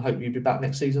us, and I hope you'll be back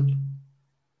next season.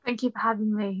 Thank you for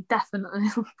having me, definitely.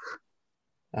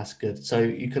 That's good. So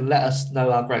you can let us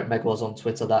know how great Meg was on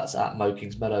Twitter. That's at Mo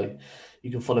Kingsmeadow. You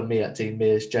can follow me at Dean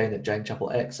Mears, Jane at Jane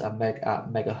Chapel X, and Meg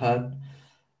at Mega Hearn.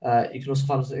 You can also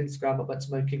find us on Instagram at Went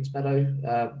to Mo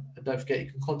Kingsmeadow. And don't forget, you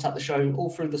can contact the show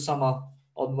all through the summer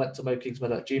on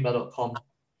wenttomokingsmeadow@gmail.com.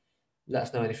 Let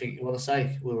us know anything you want to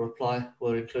say. We'll reply.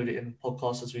 We'll include it in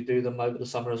podcasts as we do them over the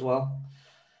summer as well.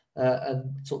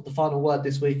 And sort of the final word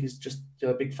this week is just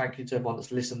a big thank you to everyone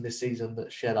that's listened this season,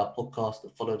 that shared our podcast,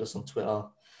 that followed us on Twitter,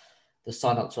 that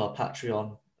signed up to our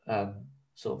Patreon.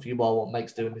 Sort of you are what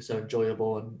makes doing this so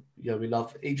enjoyable, and we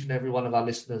love each and every one of our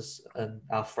listeners and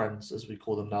our friends, as we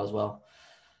call them now as well.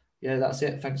 Yeah, that's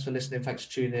it. Thanks for listening. Thanks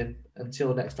for tuning in.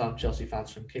 Until next time, Chelsea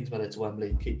fans, from Kingsmeadow to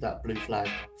Wembley, keep that blue flag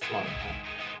flying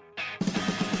high.